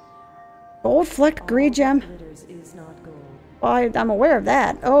 Gold flecked greed gem. Well, I'm aware of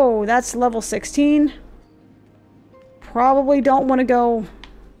that. Oh, that's level 16. Probably don't want to go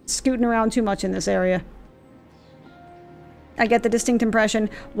scooting around too much in this area. I get the distinct impression.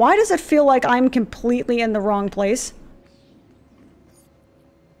 Why does it feel like I'm completely in the wrong place?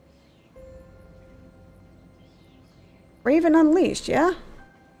 Raven Unleashed, yeah?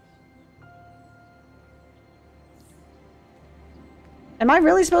 Am I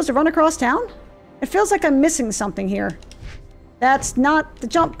really supposed to run across town? It feels like I'm missing something here. That's not the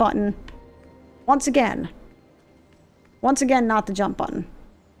jump button. Once again. Once again, not the jump button.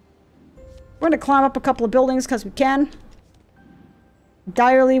 We're going to climb up a couple of buildings because we can.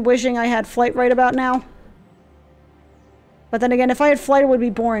 Direly wishing I had flight right about now. But then again, if I had flight, it would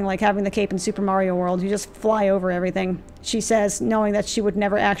be boring, like having the cape in Super Mario World. You just fly over everything. She says, knowing that she would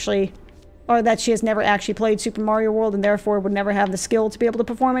never actually... Or that she has never actually played Super Mario World and therefore would never have the skill to be able to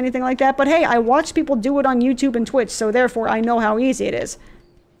perform anything like that. But hey, I watch people do it on YouTube and Twitch, so therefore I know how easy it is.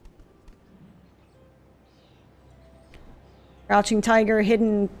 Crouching Tiger,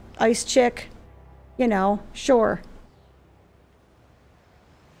 Hidden Ice Chick. You know, sure.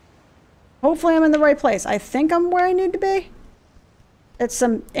 Hopefully I'm in the right place. I think I'm where I need to be. It's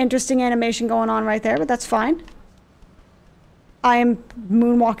some interesting animation going on right there, but that's fine. I am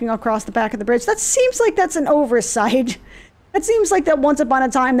moonwalking across the back of the bridge. That seems like that's an oversight. It seems like that once upon a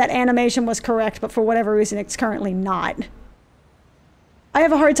time that animation was correct, but for whatever reason it's currently not. I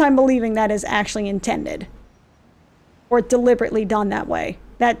have a hard time believing that is actually intended. Or deliberately done that way.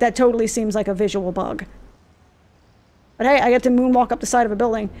 That totally seems like a visual bug. But hey, I get to moonwalk up the side of a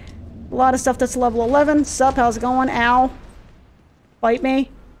building. A lot of stuff that's level 11. Sup, how's it going? Ow. Bite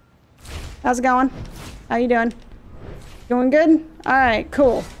me. How's it going? How you doing? Doing good? Alright,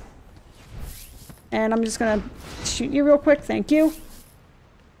 cool. And I'm just gonna shoot you real quick. Thank you.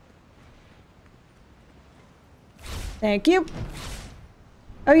 Thank you.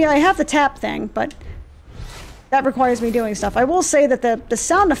 Oh yeah, I have the tap thing, but that requires me doing stuff. I will say that the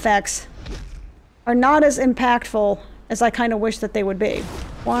sound effects are not as impactful as I kind of wish that they would be.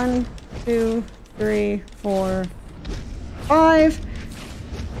 1, 2, 3, 4, 5.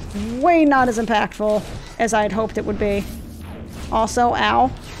 Way not as impactful as I'd hoped it would be. Also,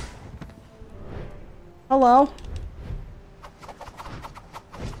 ow. Hello.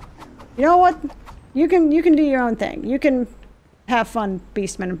 You know what? You can do your own thing. You can have fun,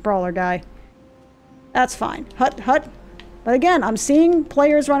 Beastman, Brawler guy. That's fine. Hut, hut. But again, I'm seeing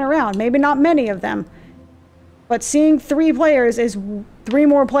players run around. Maybe not many of them. But seeing 3 players is 3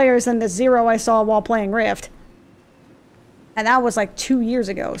 more players than the 0 I saw while playing Rift. And that was like 2 years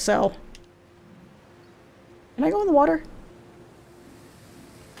ago, so... Can I go in the water?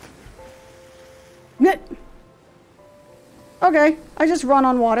 Nit. Okay, I just run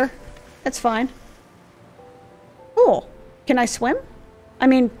on water. It's fine. Cool. Can I swim? I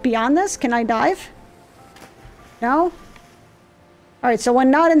mean, beyond this, can I dive? No? Alright, so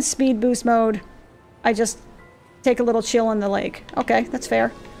when not in speed boost mode, I just take a little chill in the lake. Okay, that's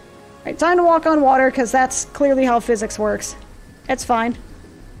fair. Alright, time to walk on water, because that's clearly how physics works. It's fine.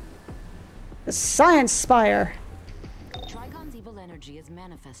 The Science Spire. Trigon's evil energy is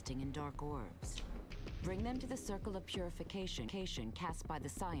manifesting in dark orbs. Bring them to the circle of purification cast by the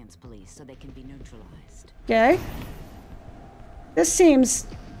Science Police so they can be neutralized. Okay. This seems...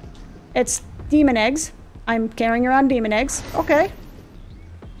 It's demon eggs. I'm carrying around demon eggs. Okay.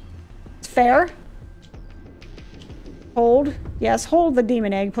 It's fair. Hold. Yes, hold the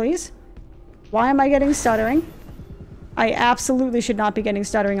demon egg, please. Why am I getting stuttering? I absolutely should not be getting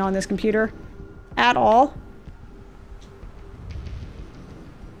stuttering on this computer. At all.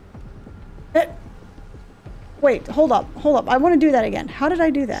 Wait, hold up. Hold up. I want to do that again. How did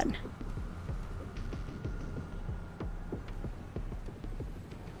I do that?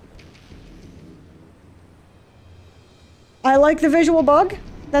 I like the visual bug.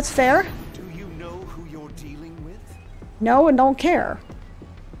 That's fair. Do you know who you're dealing with? No, and don't care.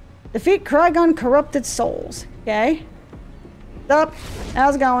 Defeat Trigon Corrupted Souls. Okay. What's up?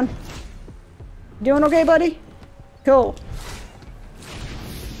 How's it going? Doing okay, buddy? Cool.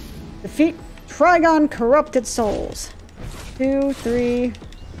 Defeat Trigon Corrupted Souls. 2, 3,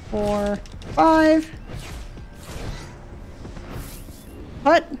 4, 5.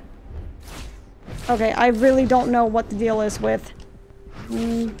 What? Okay, I really don't know what the deal is with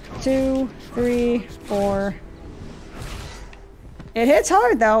 2, 3, 4. It hits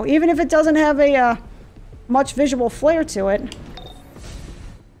hard though, even if it doesn't have a much visual flair to it.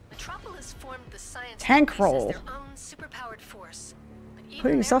 Metropolis formed the Science Tank Police as roll. their own superpowered force. But even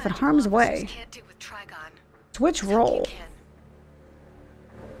Putting yourself in their harm's magical way. officers can't do with Trigon. Switch Except roll. you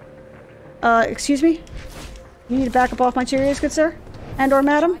can. Excuse me? You need to back up off my Cheerios, good sir? And or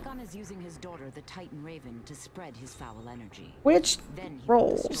madam? Trigon is using his daughter, the Titan Raven, to spread his foul energy. Which Then he will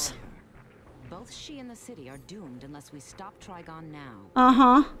rolls? destroy her. Both she and the city are doomed unless we stop Trigon now.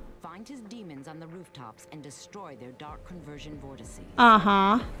 Uh-huh. Find his demons on the rooftops and destroy their dark conversion vortices.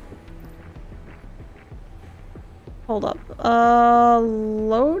 Uh-huh. Hold up.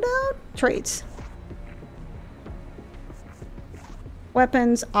 Loadout? Traits.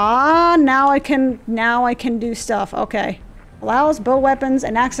 Weapons. Ah, now I can do stuff. Okay. Allows bow weapons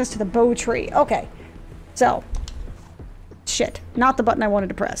and access to the bow tree. Okay. So. Shit. Not the button I wanted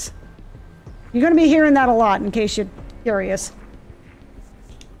to press. You're going to be hearing that a lot in case you're curious.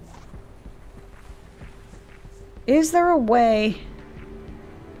 Is there a way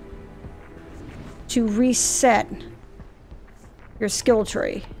to reset your skill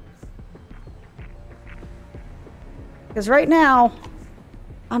tree? Because right now,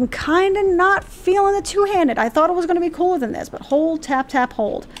 I'm kind of not feeling the two-handed. I thought it was going to be cooler than this, but hold, tap, tap,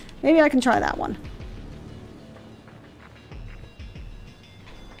 hold. Maybe I can try that one.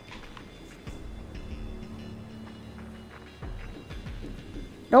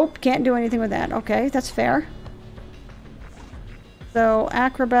 Nope, can't do anything with that. Okay, that's fair. So,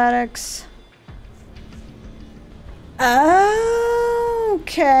 acrobatics.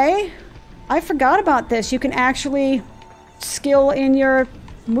 Okay. I forgot about this. You can actually skill in your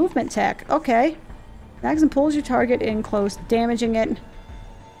movement tech. Okay. Mags and pulls your target in close, damaging it.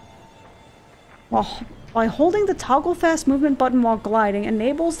 By holding the toggle fast movement button while gliding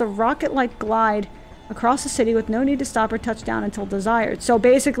enables the rocket-like glide across the city with no need to stop or touch down until desired. So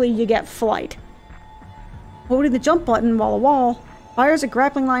basically you get flight. Holding the jump button while a wall fires a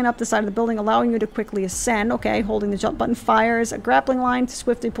grappling line up the side of the building, allowing you to quickly ascend. Okay, holding the jump button fires a grappling line to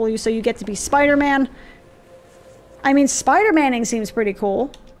swiftly pull you, so you get to be Spider-Man. I mean, Spider-Manning seems pretty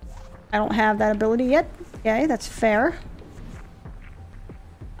cool. I don't have that ability yet. Okay, that's fair.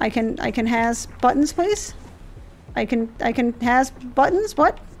 I can has buttons, please? I can has buttons?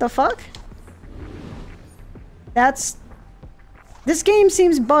 What the fuck? This game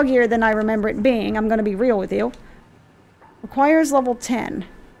seems buggier than I remember it being. I'm gonna be real with you. Requires level 10.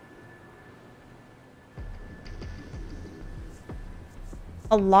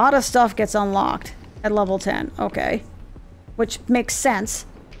 A lot of stuff gets unlocked at level 10. Okay. Which makes sense.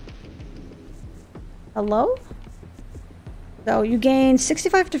 Hello? So you gain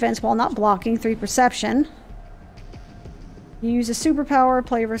 65 defense while not blocking, 3 perception. You use a superpower,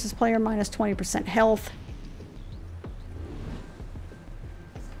 player versus player, minus 20% health.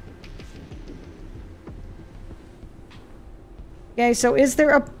 Okay, so is there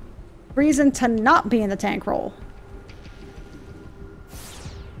a reason to not be in the tank role?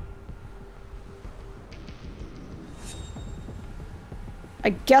 I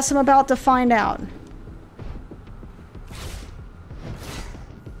guess I'm about to find out.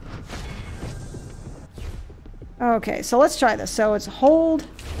 Okay, so let's try this. So it's hold,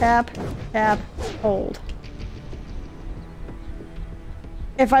 tap, tap, hold.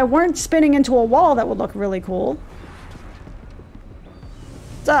 If I weren't spinning into a wall, that would look really cool.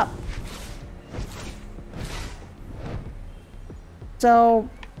 What's up? So,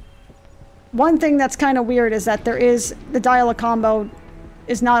 one thing that's kind of weird is that the dial-a combo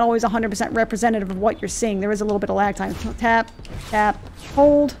is not always 100% representative of what you're seeing. There is a little bit of lag time. Tap, tap,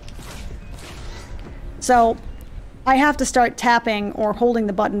 hold. So, I have to start tapping or holding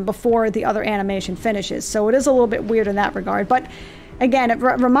the button before the other animation finishes. So it is a little bit weird in that regard. But, again, it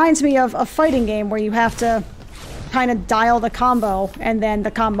reminds me of a fighting game where you have to kind of dial the combo, and then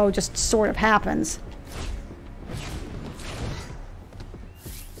the combo just sort of happens.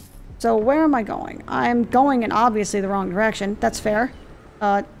 So where am I going? I'm going in obviously the wrong direction. That's fair.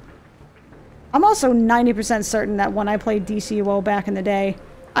 I'm also 90% certain that when I played DCUO back in the day,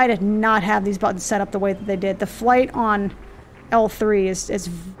 I did not have these buttons set up the way that they did. The flight on L3 is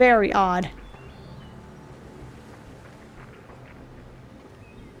very odd.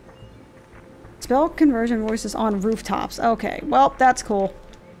 Spell conversion voices on rooftops. Okay, well, that's cool.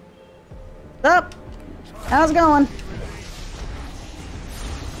 What's up? How's it going?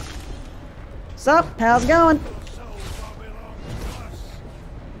 What's up? How's it going?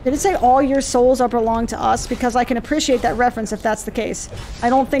 Did it say all your souls are belong to us? Because I can appreciate that reference if that's the case. I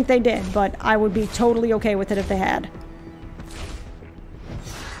don't think they did, but I would be totally okay with it if they had.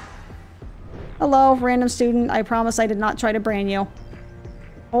 Hello, random student. I promise I did not try to brain you.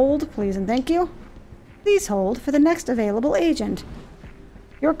 Hold, please and thank you. Please hold for the next available agent.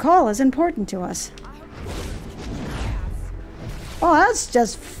 Your call is important to us. Oh, that's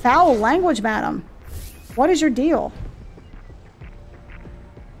just foul language, madam. What is your deal?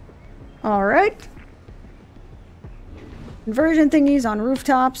 Alright. Conversion thingies on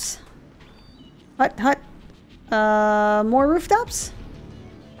rooftops. Hut, hut. More rooftops?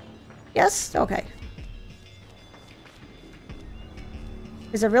 Yes? Okay.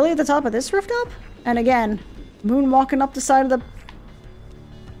 Is it really at the top of this rooftop? And again, moonwalking up the side of the...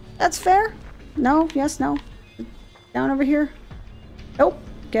 That's fair? No? Yes? No? Down over here? Nope.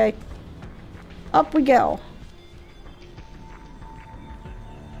 Okay. Up we go.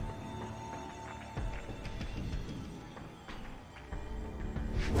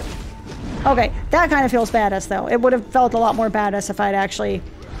 Okay, that kind of feels badass though. It would have felt a lot more badass if I'd actually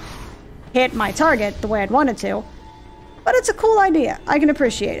hit my target the way I'd wanted to. But it's a cool idea. I can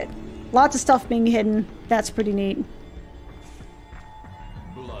appreciate it. Lots of stuff being hidden. That's pretty neat.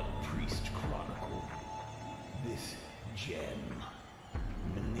 Blood Priest Chronicle. This gem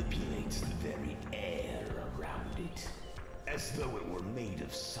manipulates the very air around it, as though it were made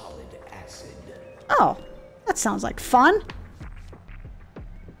of solid acid. Oh, that sounds like fun.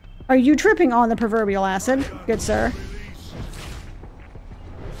 Are you tripping on the proverbial acid, good sir?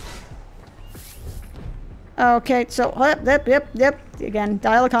 Okay, so yep. Again,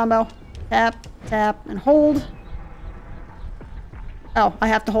 dial a combo. Tap, tap, and hold. Oh, I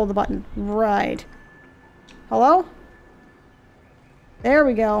have to hold the button. Right. Hello? There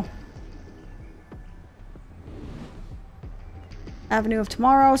we go. Avenue of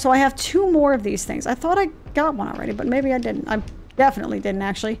Tomorrow. So I have 2 more of these things. I thought I got one already, but maybe I didn't. I definitely didn't,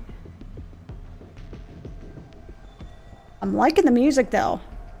 actually. I'm liking the music though.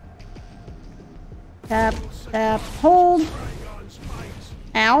 Tap, tap, hold.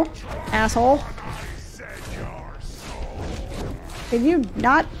 Ow, asshole. Can you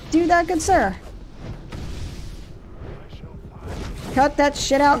not do that, good sir? Cut that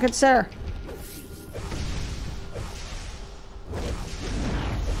shit out, good sir.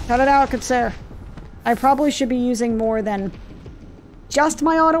 Cut it out, good sir. I probably should be using more than just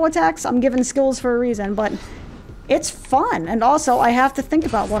my auto attacks. I'm given skills for a reason, but it's fun. And also, I have to think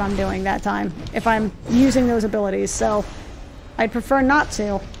about what I'm doing that time if I'm using those abilities, so I'd prefer not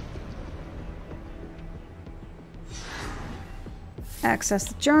to. Access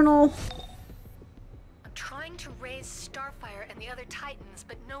the journal. I'm trying to raise Starfire and the other Titans,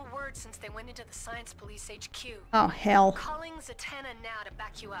 but no word since they went into the Science Police HQ. Oh, hell. Calling Zatanna now to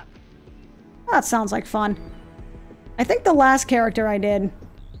back you up. That sounds like fun. I think the last character I did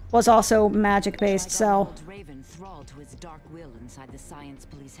was also magic-based, so... Raven thralled to his dark will inside the Science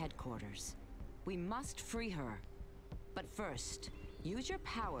Police headquarters. We must free her. But first, use your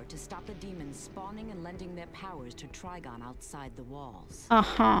power to stop the demons spawning and lending their powers to Trigon outside the walls.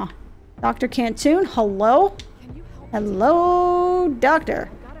 Uh-huh. Dr. Cantoon, hello? Hello, Doctor.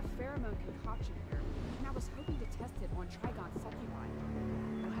 I got a pheromone concoction here, and I was hoping to test it on Trigon succubi.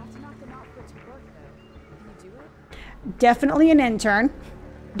 You'll have to knock them out for it to work, though. Can you do it? Definitely an intern.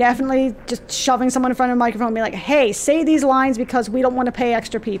 Definitely just shoving someone in front of a microphone and be like, hey, say these lines because we don't want to pay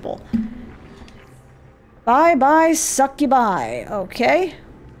extra people. Bye-bye, succubi. Okay.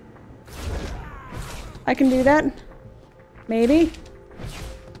 I can do that. Maybe.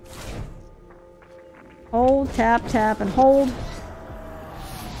 Hold, tap, tap, and hold.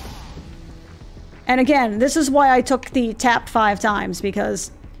 And again, this is why I took the tap 5 times,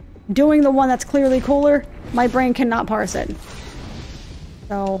 because doing the one that's clearly cooler, my brain cannot parse it.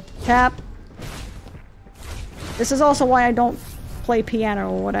 So, tap. This is also why I don't play piano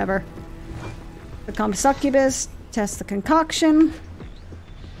or whatever. Become succubus. Test the concoction.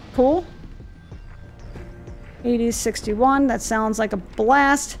 Cool. 8061. That sounds like a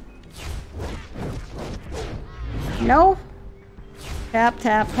blast. No. Tap,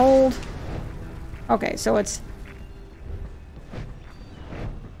 tap, hold. Okay, so it's...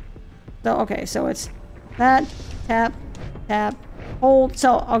 So it's that, tap, tap, hold.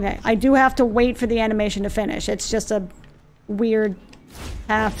 So, okay, I do have to wait for the animation to finish. It's just a weird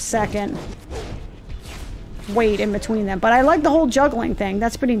half-second wait in between them. But I like the whole juggling thing.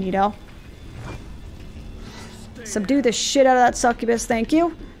 That's pretty neato. Subdue the shit out of that succubus, thank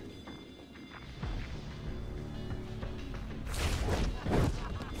you.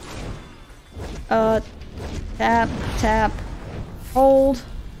 Tap, tap, hold.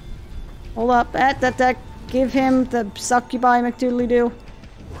 Hold up. That. Give him the succubi McDoodly-doo.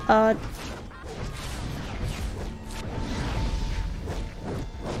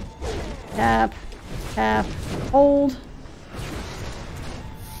 Tap, tap, hold.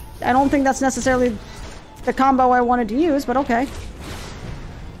 I don't think that's necessarily the combo I wanted to use, but okay.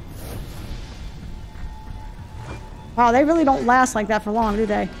 Wow, they really don't last like that for long, do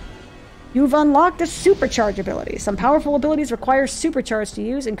they? You've unlocked the supercharge ability. Some powerful abilities require supercharge to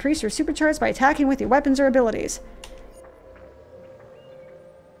use. Increase your supercharge by attacking with your weapons or abilities.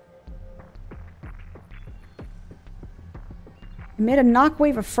 Emit a knock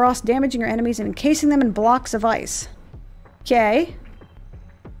wave of frost, damaging your enemies and encasing them in blocks of ice. Okay.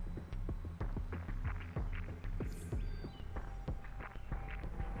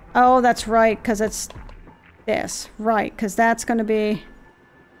 Oh, that's right, because it's this. Right, because that's going to be...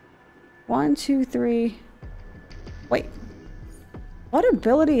 1, 2, 3... Wait. What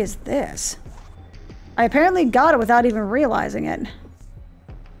ability is this? I apparently got it without even realizing it.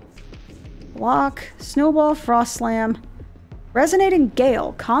 Block, Snowball, Frost Slam, Resonating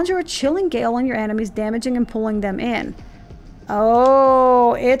Gale. Conjure a chilling gale on your enemies, damaging and pulling them in.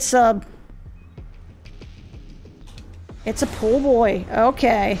 Oh, it's a pull boy.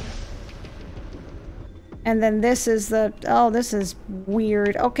 Okay. And then this is the... Oh, this is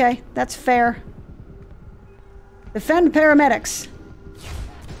weird. Okay, that's fair. Defend paramedics.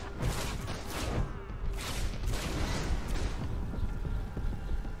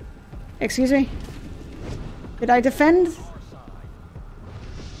 Excuse me? Did I defend?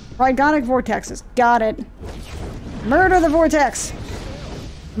 Trigonic vortexes. Got it. Murder the vortex!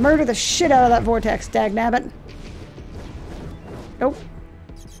 Murder the shit out of that vortex, dagnabbit. Nope.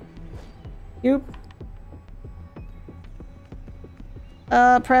 Nope.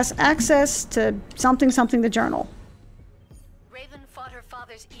 Press access to something the journal. Raven fought her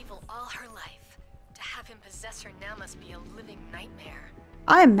father's evil all her life. To have him possess her now must be a living nightmare.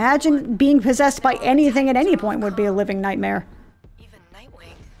 I imagine being possessed by anything at any point would be a living nightmare. Even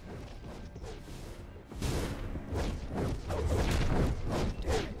Nightwing.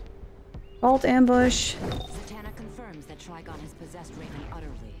 Vault ambush. Zatanna confirms that Trigon has possessed Raven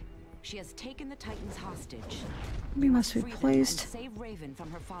utterly. She has taken the Titans hostage. We must be Free them placed. and save Raven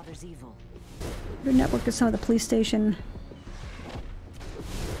from her father's evil. Your network is some of the police station.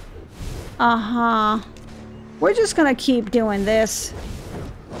 Uh-huh. We're just gonna keep doing this.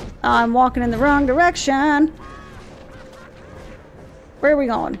 I'm walking in the wrong direction. Where are we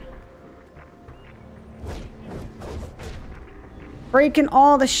going? Breaking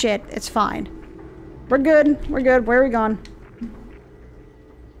all the shit. It's fine. We're good. We're good. Where are we going?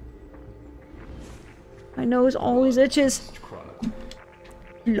 My nose always itches.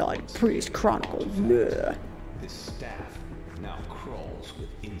 Blood Priest Chronicle. Bleh. This staff now crawls with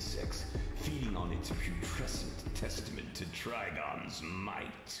insects, feeding on its putrescent testament to Trigon's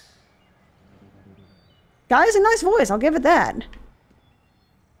might. Guy has a nice voice, I'll give it that.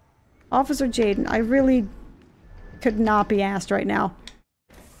 Officer Jaden, I really could not be asked right now.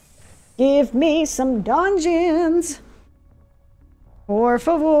 Give me some dungeons. Por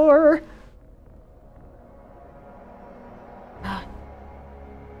favor.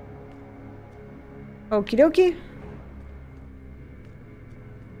 Okie dokie.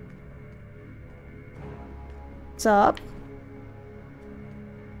 What's up?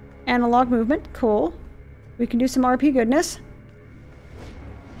 Analog movement, cool. We can do some RP goodness.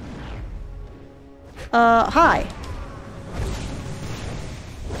 Hi.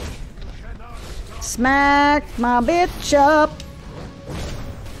 Smack my bitch up.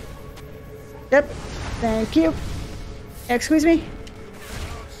 Yep. Thank you. Excuse me.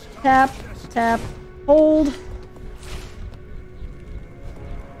 Tap, tap, hold.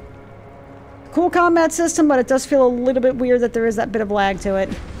 Cool combat system, but it does feel a little bit weird that there is that bit of lag to it.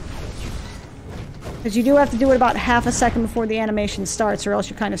 Because you do have to do it about half a second before the animation starts, or else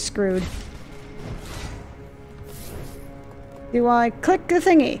you're kind of screwed. Do I click the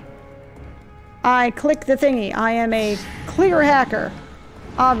thingy? I click the thingy. I am a clear hacker.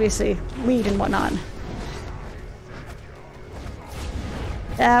 Obviously, lead and whatnot.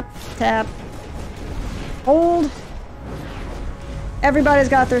 Tap, tap. Hold. Everybody's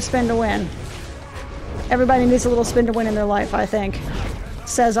got their spin to win. Everybody needs a little spin to win in their life, I think.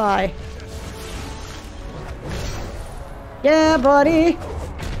 Says I. Yeah, buddy.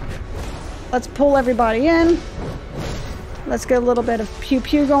 Let's pull everybody in. Let's get a little bit of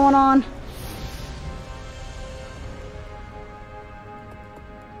pew-pew going on.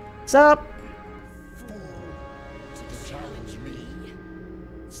 What's up? Challenge me.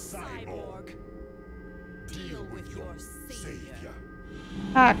 Cyborg. Deal with your savior.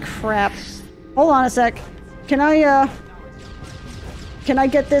 Ah, crap. Hold on a sec. Can I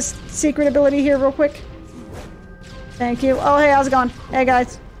get this secret ability here real quick? Thank you. Oh, hey, how's it going? Hey,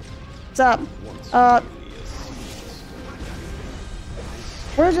 guys. What's up?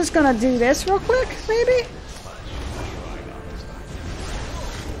 We're just gonna do this real quick, maybe?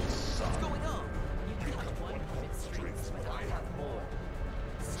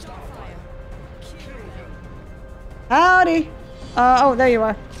 Howdy. Oh, there you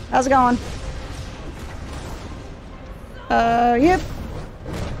are. How's it going? Yep.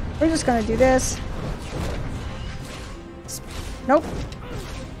 We're just gonna do this. Nope.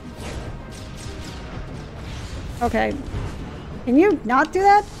 Okay. Can you not do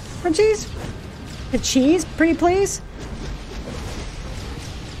that, Princhies? Cheese, pretty please?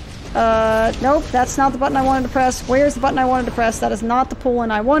 Nope, that's not the button I wanted to press. Where's the button I wanted to press? That is not the pull-in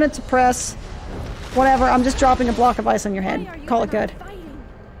I wanted to press. Whatever, I'm just dropping a block of ice on your head. Call it good.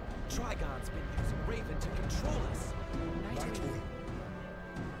 Trigon's been using Raven to control us. Nightwing.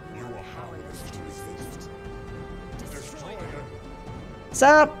 You are powerless to resist. Destroy her. What's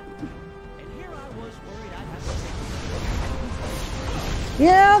up? And here I was worried I'd have to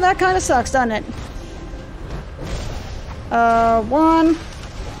Yeah, that kind of sucks, doesn't it? One.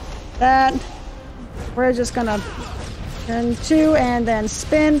 That. We're just gonna turn two and then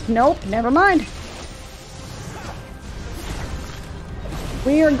spin. Nope, never mind.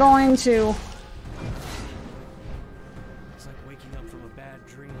 We are going to... It's like waking up from a bad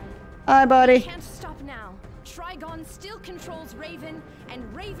dream. Hi, buddy. Can't stop now. Trigon still controls Raven, and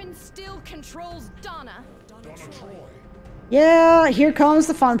Raven still controls Donna. Donna Troy. Yeah, here comes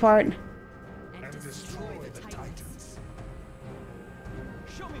the fun part. And destroy the Titans.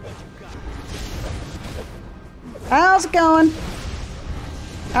 Show me what you got. How's it going?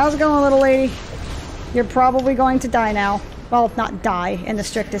 How's it going, little lady? You're probably going to die now. Well, not die in the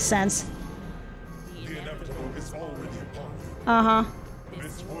strictest sense. The inevitable is already upon you. Uh-huh.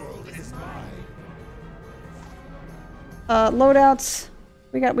 Loadouts.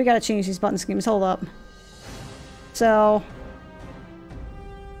 We gotta change these button schemes. Hold up. So.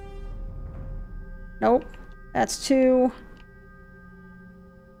 Nope. That's 2.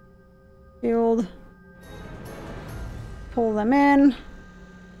 Shield. Pull them in.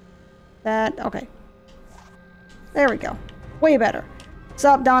 That. Okay. There we go. Way better. What's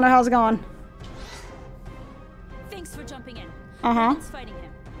up, Donna? How's it going? Thanks for jumping in. Uh-huh. Raven's fighting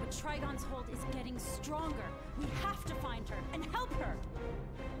him, but Trigon's hold is getting stronger. We have to find her and help her.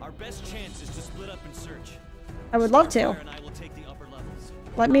 Our best chance is to split up and search. I would love to. Starfire and I will take the upper levels.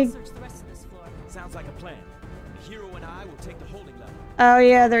 Let me. Search the rest of this floor. Sounds like a plan. The hero and I will take the holding level. Oh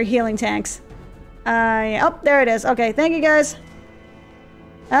yeah, they're healing tanks. Yeah. Oh, there it is. Okay, thank you guys.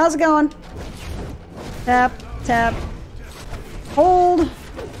 How's it going? Tap, tap. Hold.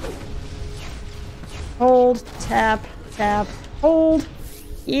 Hold, tap, tap, hold.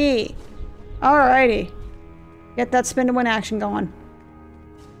 Yee. Alrighty. Get that spin to win action going.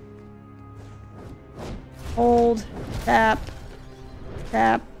 Hold, tap,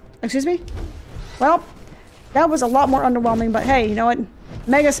 tap. Excuse me? Well, that was a lot more underwhelming, but hey, you know what?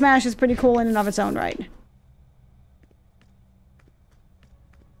 Mega Smash is pretty cool in and of its own right.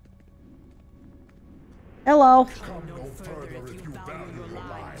 Hello.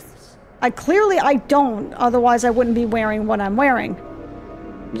 I don't, otherwise I wouldn't be wearing what I'm wearing.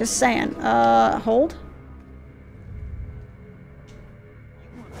 I'm just saying. Hold.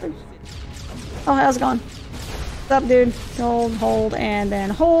 Oh, how's it going? What's up, dude? Hold, and then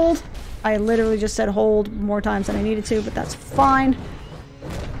hold. I literally just said hold more times than I needed to, but that's fine.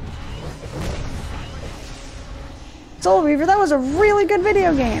 Soul Reaver, that was a really good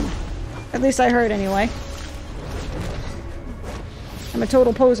video game. At least I heard anyway. I'm a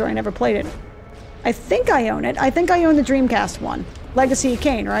total poser, I never played it. I think I own it. I think I own the Dreamcast one. Legacy of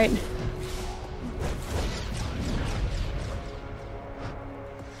Kain, right?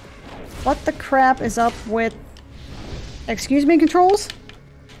 What the crap is up with... Excuse me, controls?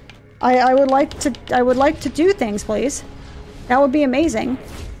 I would like to do things, please. That would be amazing.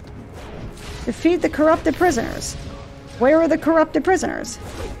 Defeat the corrupted prisoners. Where are the corrupted prisoners?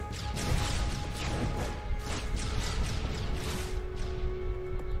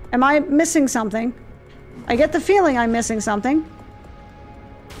 Am I missing something? I get the feeling I'm missing something.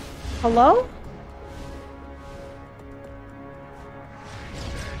 Hello?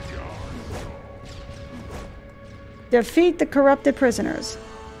 Defeat the corrupted prisoners.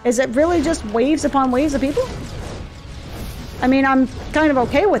 Is it really just waves upon waves of people? I mean, I'm kind of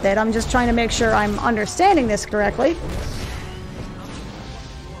okay with it. I'm just trying to make sure I'm understanding this correctly.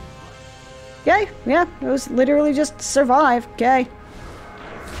 Okay, yeah, it was literally just survive. Okay.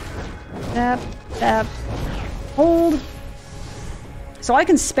 Tap, tap, hold. So I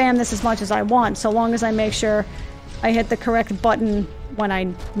can spam this as much as I want, so long as I make sure I hit the correct button when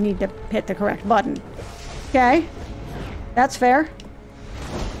I need to hit the correct button. Okay. That's fair.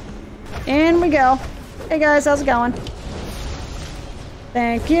 In we go. Hey guys, how's it going?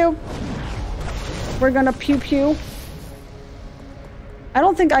 Thank you. We're gonna pew pew. I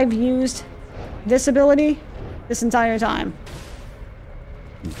don't think I've used this ability this entire time.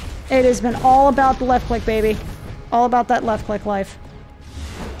 It has been all about the left click, baby. All about that left click life.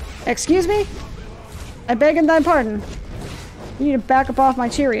 Excuse me? I beg and thy pardon. You need to back up off my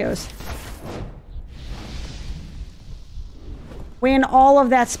Cheerios. Win all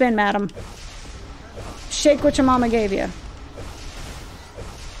of that spin, madam. Shake what your mama gave you.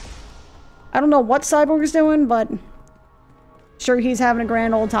 I don't know what Cyborg is doing, but sure he's having a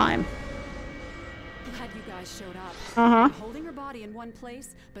grand old time. Glad you guys showed up. Uh-huh. I'm holding her body in one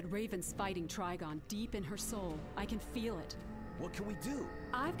place, but Raven's fighting Trigon deep in her soul. I can feel it. What can we do?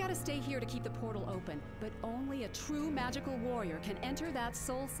 I've got to stay here to keep the portal open, but only a true magical warrior can enter that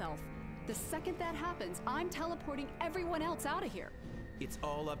soul self. The second that happens, I'm teleporting everyone else out of here. It's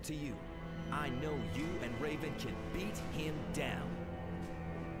all up to you. I know you and Raven can beat him down.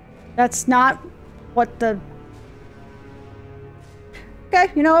 That's not what the...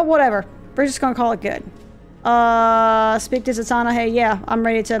 Okay, you know what? Whatever. We're just gonna call it good. Speak to Zatanna. Hey, yeah, I'm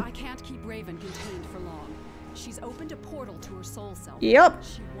ready to... I can't keep Raven contained for long. She's opened a portal to her soul self. Yep.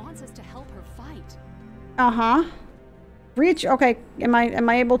 She wants us to help her fight. Uh-huh. Reach... Okay, am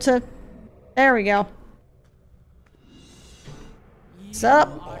I able to... There we go. What's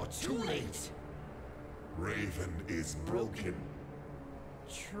up? Too late. Raven is broken.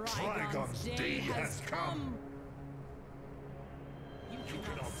 Trigon's day has come. You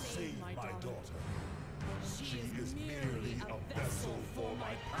cannot save my daughter. She is merely a vessel for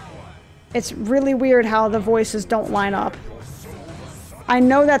my power. It's really weird how the voices don't line up. I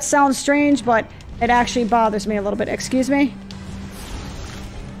know that sounds strange, but It actually bothers me a little bit. Excuse me?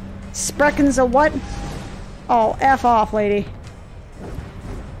 Spreckens a what? Oh, F off, lady.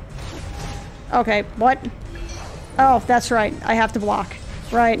 Okay, what? Oh, that's right. I have to block.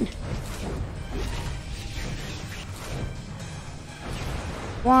 Right.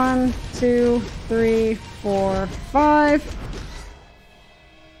 1, 2, 3, 4, 5.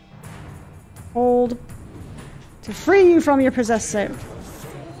 Hold. To free you from your possessive.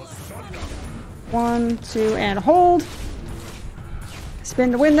 1, 2, and hold.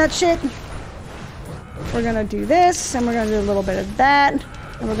 Spin to win that shit. We're gonna do this, and we're gonna do a little bit of that,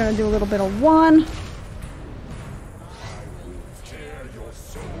 and we're gonna do a little bit of 1.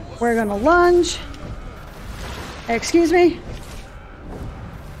 We're gonna lunge. Excuse me.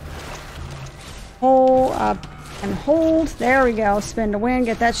 Hold up and hold. There we go. Spin to win.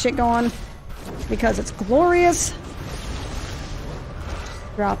 Get that shit going because it's glorious.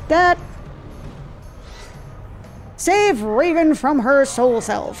 Drop that. Save Raven from her soul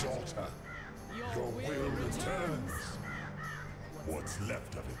self. Your will returns. What's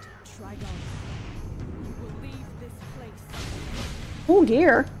left of it? Trigon, you will leave this place. Cool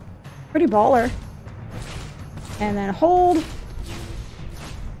gear. Pretty baller. And then hold.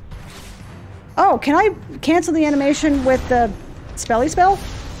 Oh, can I cancel the animation with the spelly spell?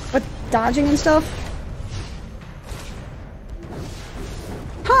 With dodging and stuff?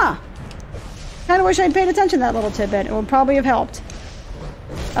 Huh. Kinda wish I'd paid attention to that little tidbit. It would probably have helped.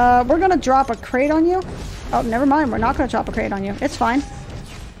 We're gonna drop a crate on you. Oh, never mind. We're not gonna drop a crate on you. It's fine.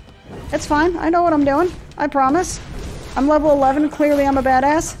 It's fine. I know what I'm doing. I promise. I'm level 11. Clearly I'm a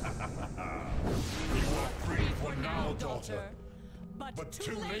badass. But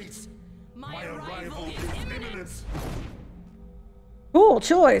too late. My arrival is imminent. Cool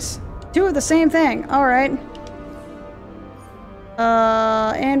choice. 2 of the same thing. Alright.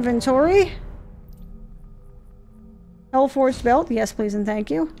 Inventory. Hellforged belt. Yes, please and thank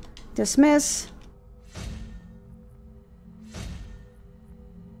you. Dismiss.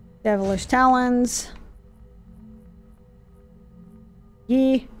 Devilish talons.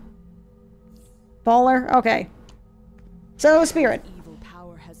 Yee. Baller. Okay. So, spirit. Evil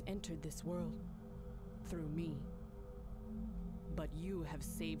power has entered this world through me. But you have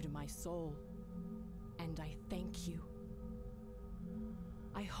saved my soul, and I thank you.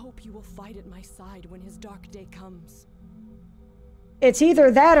 I hope you will fight at my side when his dark day comes. It's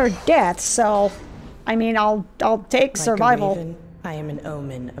either that or death, so I mean, I'll take survival. Like a raven, I am an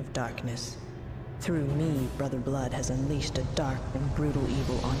omen of darkness. Through me, Brother Blood has unleashed a dark and brutal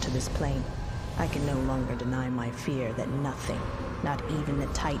evil onto this plane. I can no longer deny my fear that nothing, not even the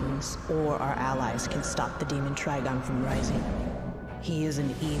Titans or our allies, can stop the demon Trigon from rising. He is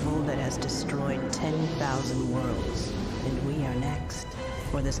an evil that has destroyed 10,000 worlds, and we are next.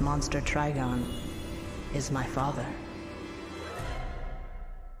 For this monster Trigon is my father.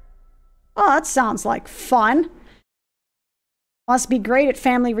 Oh, that sounds like fun. Must be great at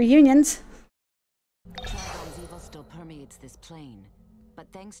family reunions. Trigon's evil still permeates this plane, but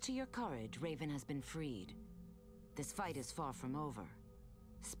thanks to your courage, Raven has been freed. This fight is far from over.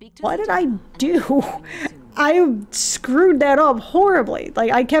 Speak to What did I do? I screwed that up horribly.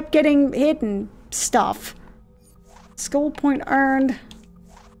 Like, I kept getting hit and stuff. Skill point earned.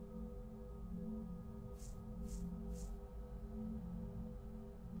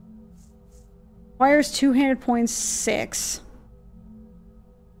 Requires two-handed points 6.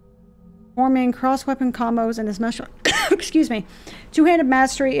 Forming cross-weapon combos and his martial excuse me. Two-handed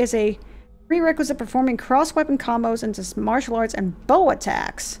mastery is a prerequisite performing cross-weapon combos into martial arts and bow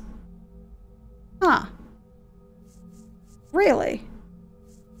attacks. Huh. Really?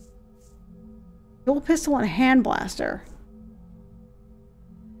 Dual pistol and hand blaster.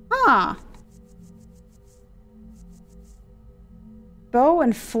 Huh. Bow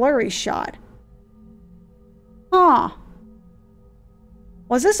and flurry shot. Huh.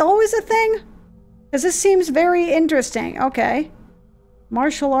 Was this always a thing? Because this seems very interesting. Okay.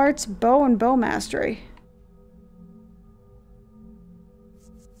 Martial arts, bow and bow mastery.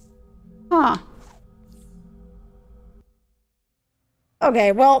 Huh.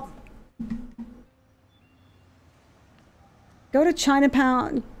 Okay, well. Go to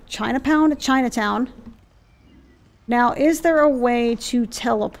Chinatown. Now, is there a way to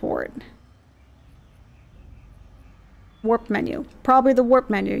teleport? Warp menu. Probably the warp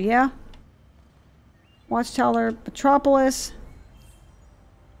menu, yeah? Watchtower, Metropolis.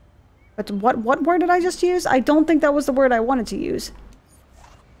 But what word did I just use? I don't think that was the word I wanted to use.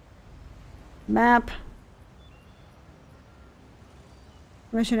 Map.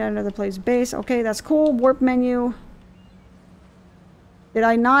 Mission at another place base. Okay, that's cool. Warp menu. Did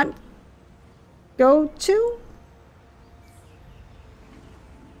I not go to?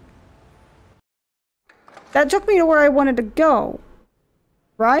 That took me to where I wanted to go,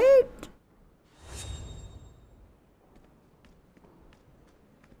 right?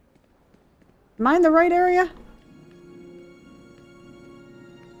 Am I in the right area?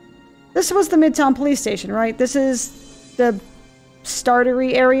 This was the Midtown Police Station, right? This is the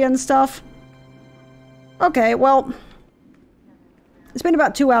startery area and stuff. Okay, well, it's been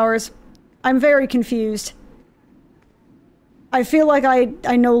about 2 hours. I'm very confused. I feel like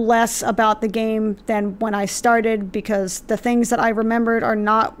I know less about the game than when I started because the things that I remembered are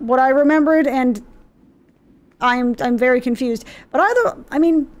not what I remembered, and I'm very confused. But I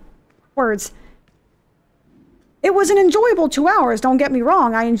mean, words. It was an enjoyable 2 hours, don't get me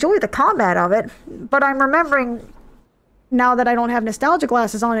wrong. I enjoyed the combat of it, but I'm remembering, now that I don't have nostalgia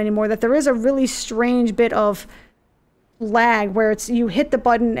glasses on anymore, that there is a really strange bit of lag where it's you hit the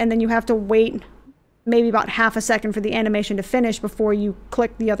button and then you have to wait maybe about half a second for the animation to finish before you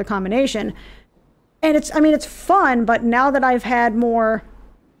click the other combination. And it's, I mean, it's fun, but now that I've had more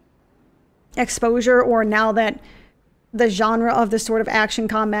exposure, or now that the genre of this sort of action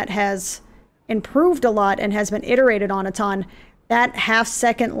combat has improved a lot and has been iterated on a ton, that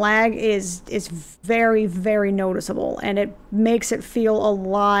half-second lag is very, very noticeable, and it makes it feel a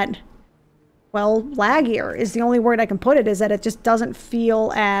lot, well, laggier is the only word I can put it, is that it just doesn't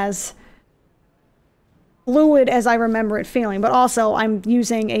feel as fluid as I remember it feeling. But also, I'm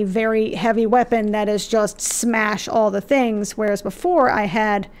using a very heavy weapon that is just smash all the things, whereas before I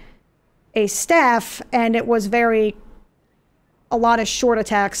had a staff and it was a lot of short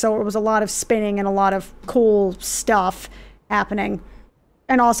attacks, so it was a lot of spinning and a lot of cool stuff happening.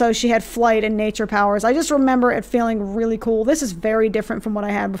 And also, she had flight and nature powers. I just remember it feeling really cool. This is very different from what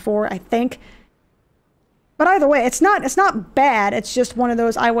I had before, I think. But either way, it's not bad. It's just one of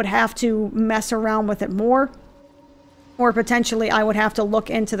those I would have to mess around with it more. Or potentially I would have to look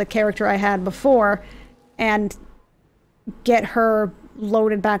into the character I had before and get her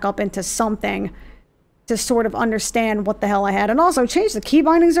loaded back up into something to sort of understand what the hell I had. And also change the key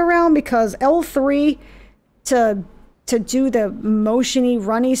bindings around, because L3 to do the motiony,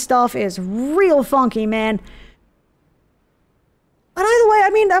 runny stuff is real funky, man. But either way, I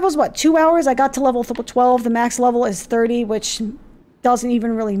mean, that was, what, 2 hours? I got to level 12. The max level is 30, which doesn't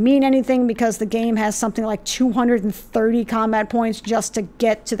even really mean anything because the game has something like 230 combat points just to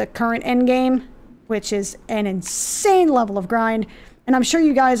get to the current end game, which is an insane level of grind. And I'm sure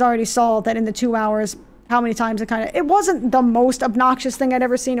you guys already saw that in the 2 hours, how many times it wasn't the most obnoxious thing I'd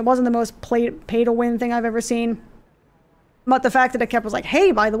ever seen. It wasn't the most pay-to-win thing I've ever seen. But the fact that it kept was like,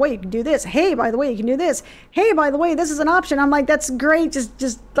 hey, by the way, you can do this. Hey, by the way, you can do this. Hey, by the way, this is an option. I'm like, that's great.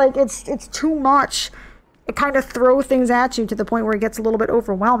 Just like, it's too much. It kind of throws things at you to the point where it gets a little bit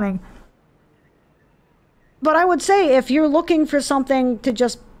overwhelming. But I would say if you're looking for something to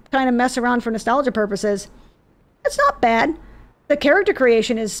just kind of mess around for nostalgia purposes, it's not bad. The character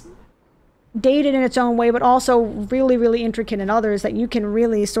creation is dated in its own way, but also really, really intricate in others that you can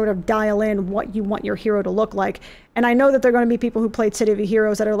really sort of dial in what you want your hero to look like. And I know that there are going to be people who played City of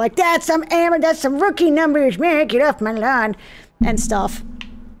Heroes that are like, that's some rookie numbers, man, get off my lawn, and stuff.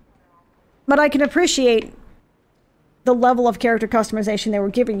 But I can appreciate the level of character customization they were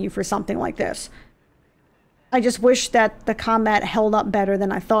giving you for something like this. I just wish that the combat held up better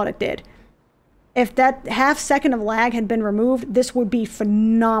than I thought it did. If that half second of lag had been removed, this would be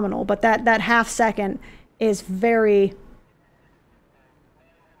phenomenal. But that half second is very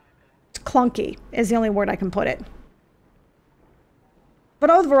clunky, is the only word I can put it.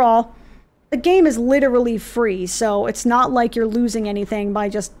 But overall, the game is literally free, so it's not like you're losing anything by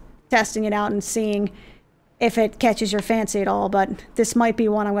just testing it out and seeing if it catches your fancy at all. But this might be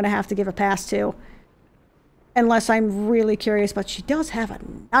one I'm going to have to give a pass to. Unless I'm really curious, but she does have a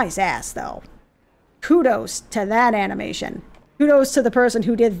nice ass, though. Kudos to that animation. Kudos to the person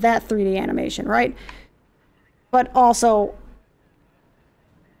who did that 3D animation, right? But also,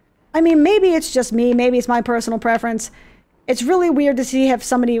 I mean, maybe it's just me. Maybe it's my personal preference. It's really weird to see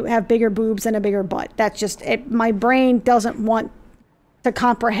somebody have bigger boobs and a bigger butt. That's just it. My brain doesn't want to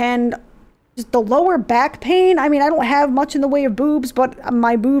comprehend just the lower back pain. I mean, I don't have much in the way of boobs, but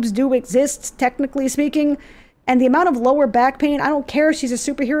my boobs do exist, technically speaking. And the amount of lower back pain, I don't care if she's a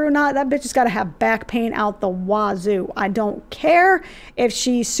superhero or not, that bitch has got to have back pain out the wazoo. I don't care if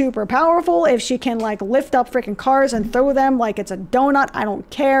she's super powerful, if she can, like, lift up freaking cars and throw them like it's a donut. I don't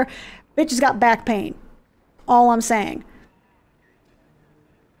care. Bitch has got back pain. All I'm saying.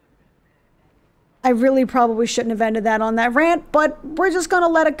 I really probably shouldn't have ended that on that rant, but we're just going to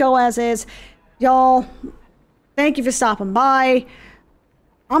let it go as is. Y'all, thank you for stopping by.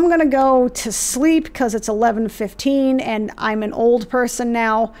 I'm gonna go to sleep because it's 11:15 and I'm an old person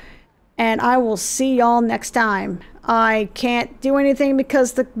now. And I will see y'all next time. I can't do anything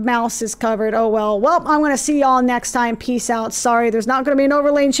because the mouse is covered. Oh well. Well, I'm gonna see y'all next time. Peace out. Sorry, there's not gonna be an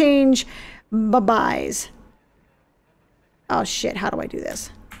overlay change. Bye-byes. Oh shit, how do I do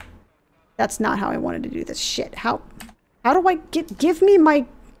this? That's not how I wanted to do this. Shit, how do I give me my...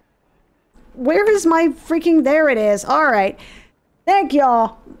 Where is my freaking... There it is. Alright. Thank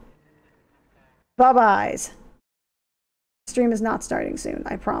y'all. Bye-byes. Stream is not starting soon,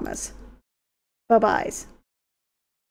 I promise. Bye-byes.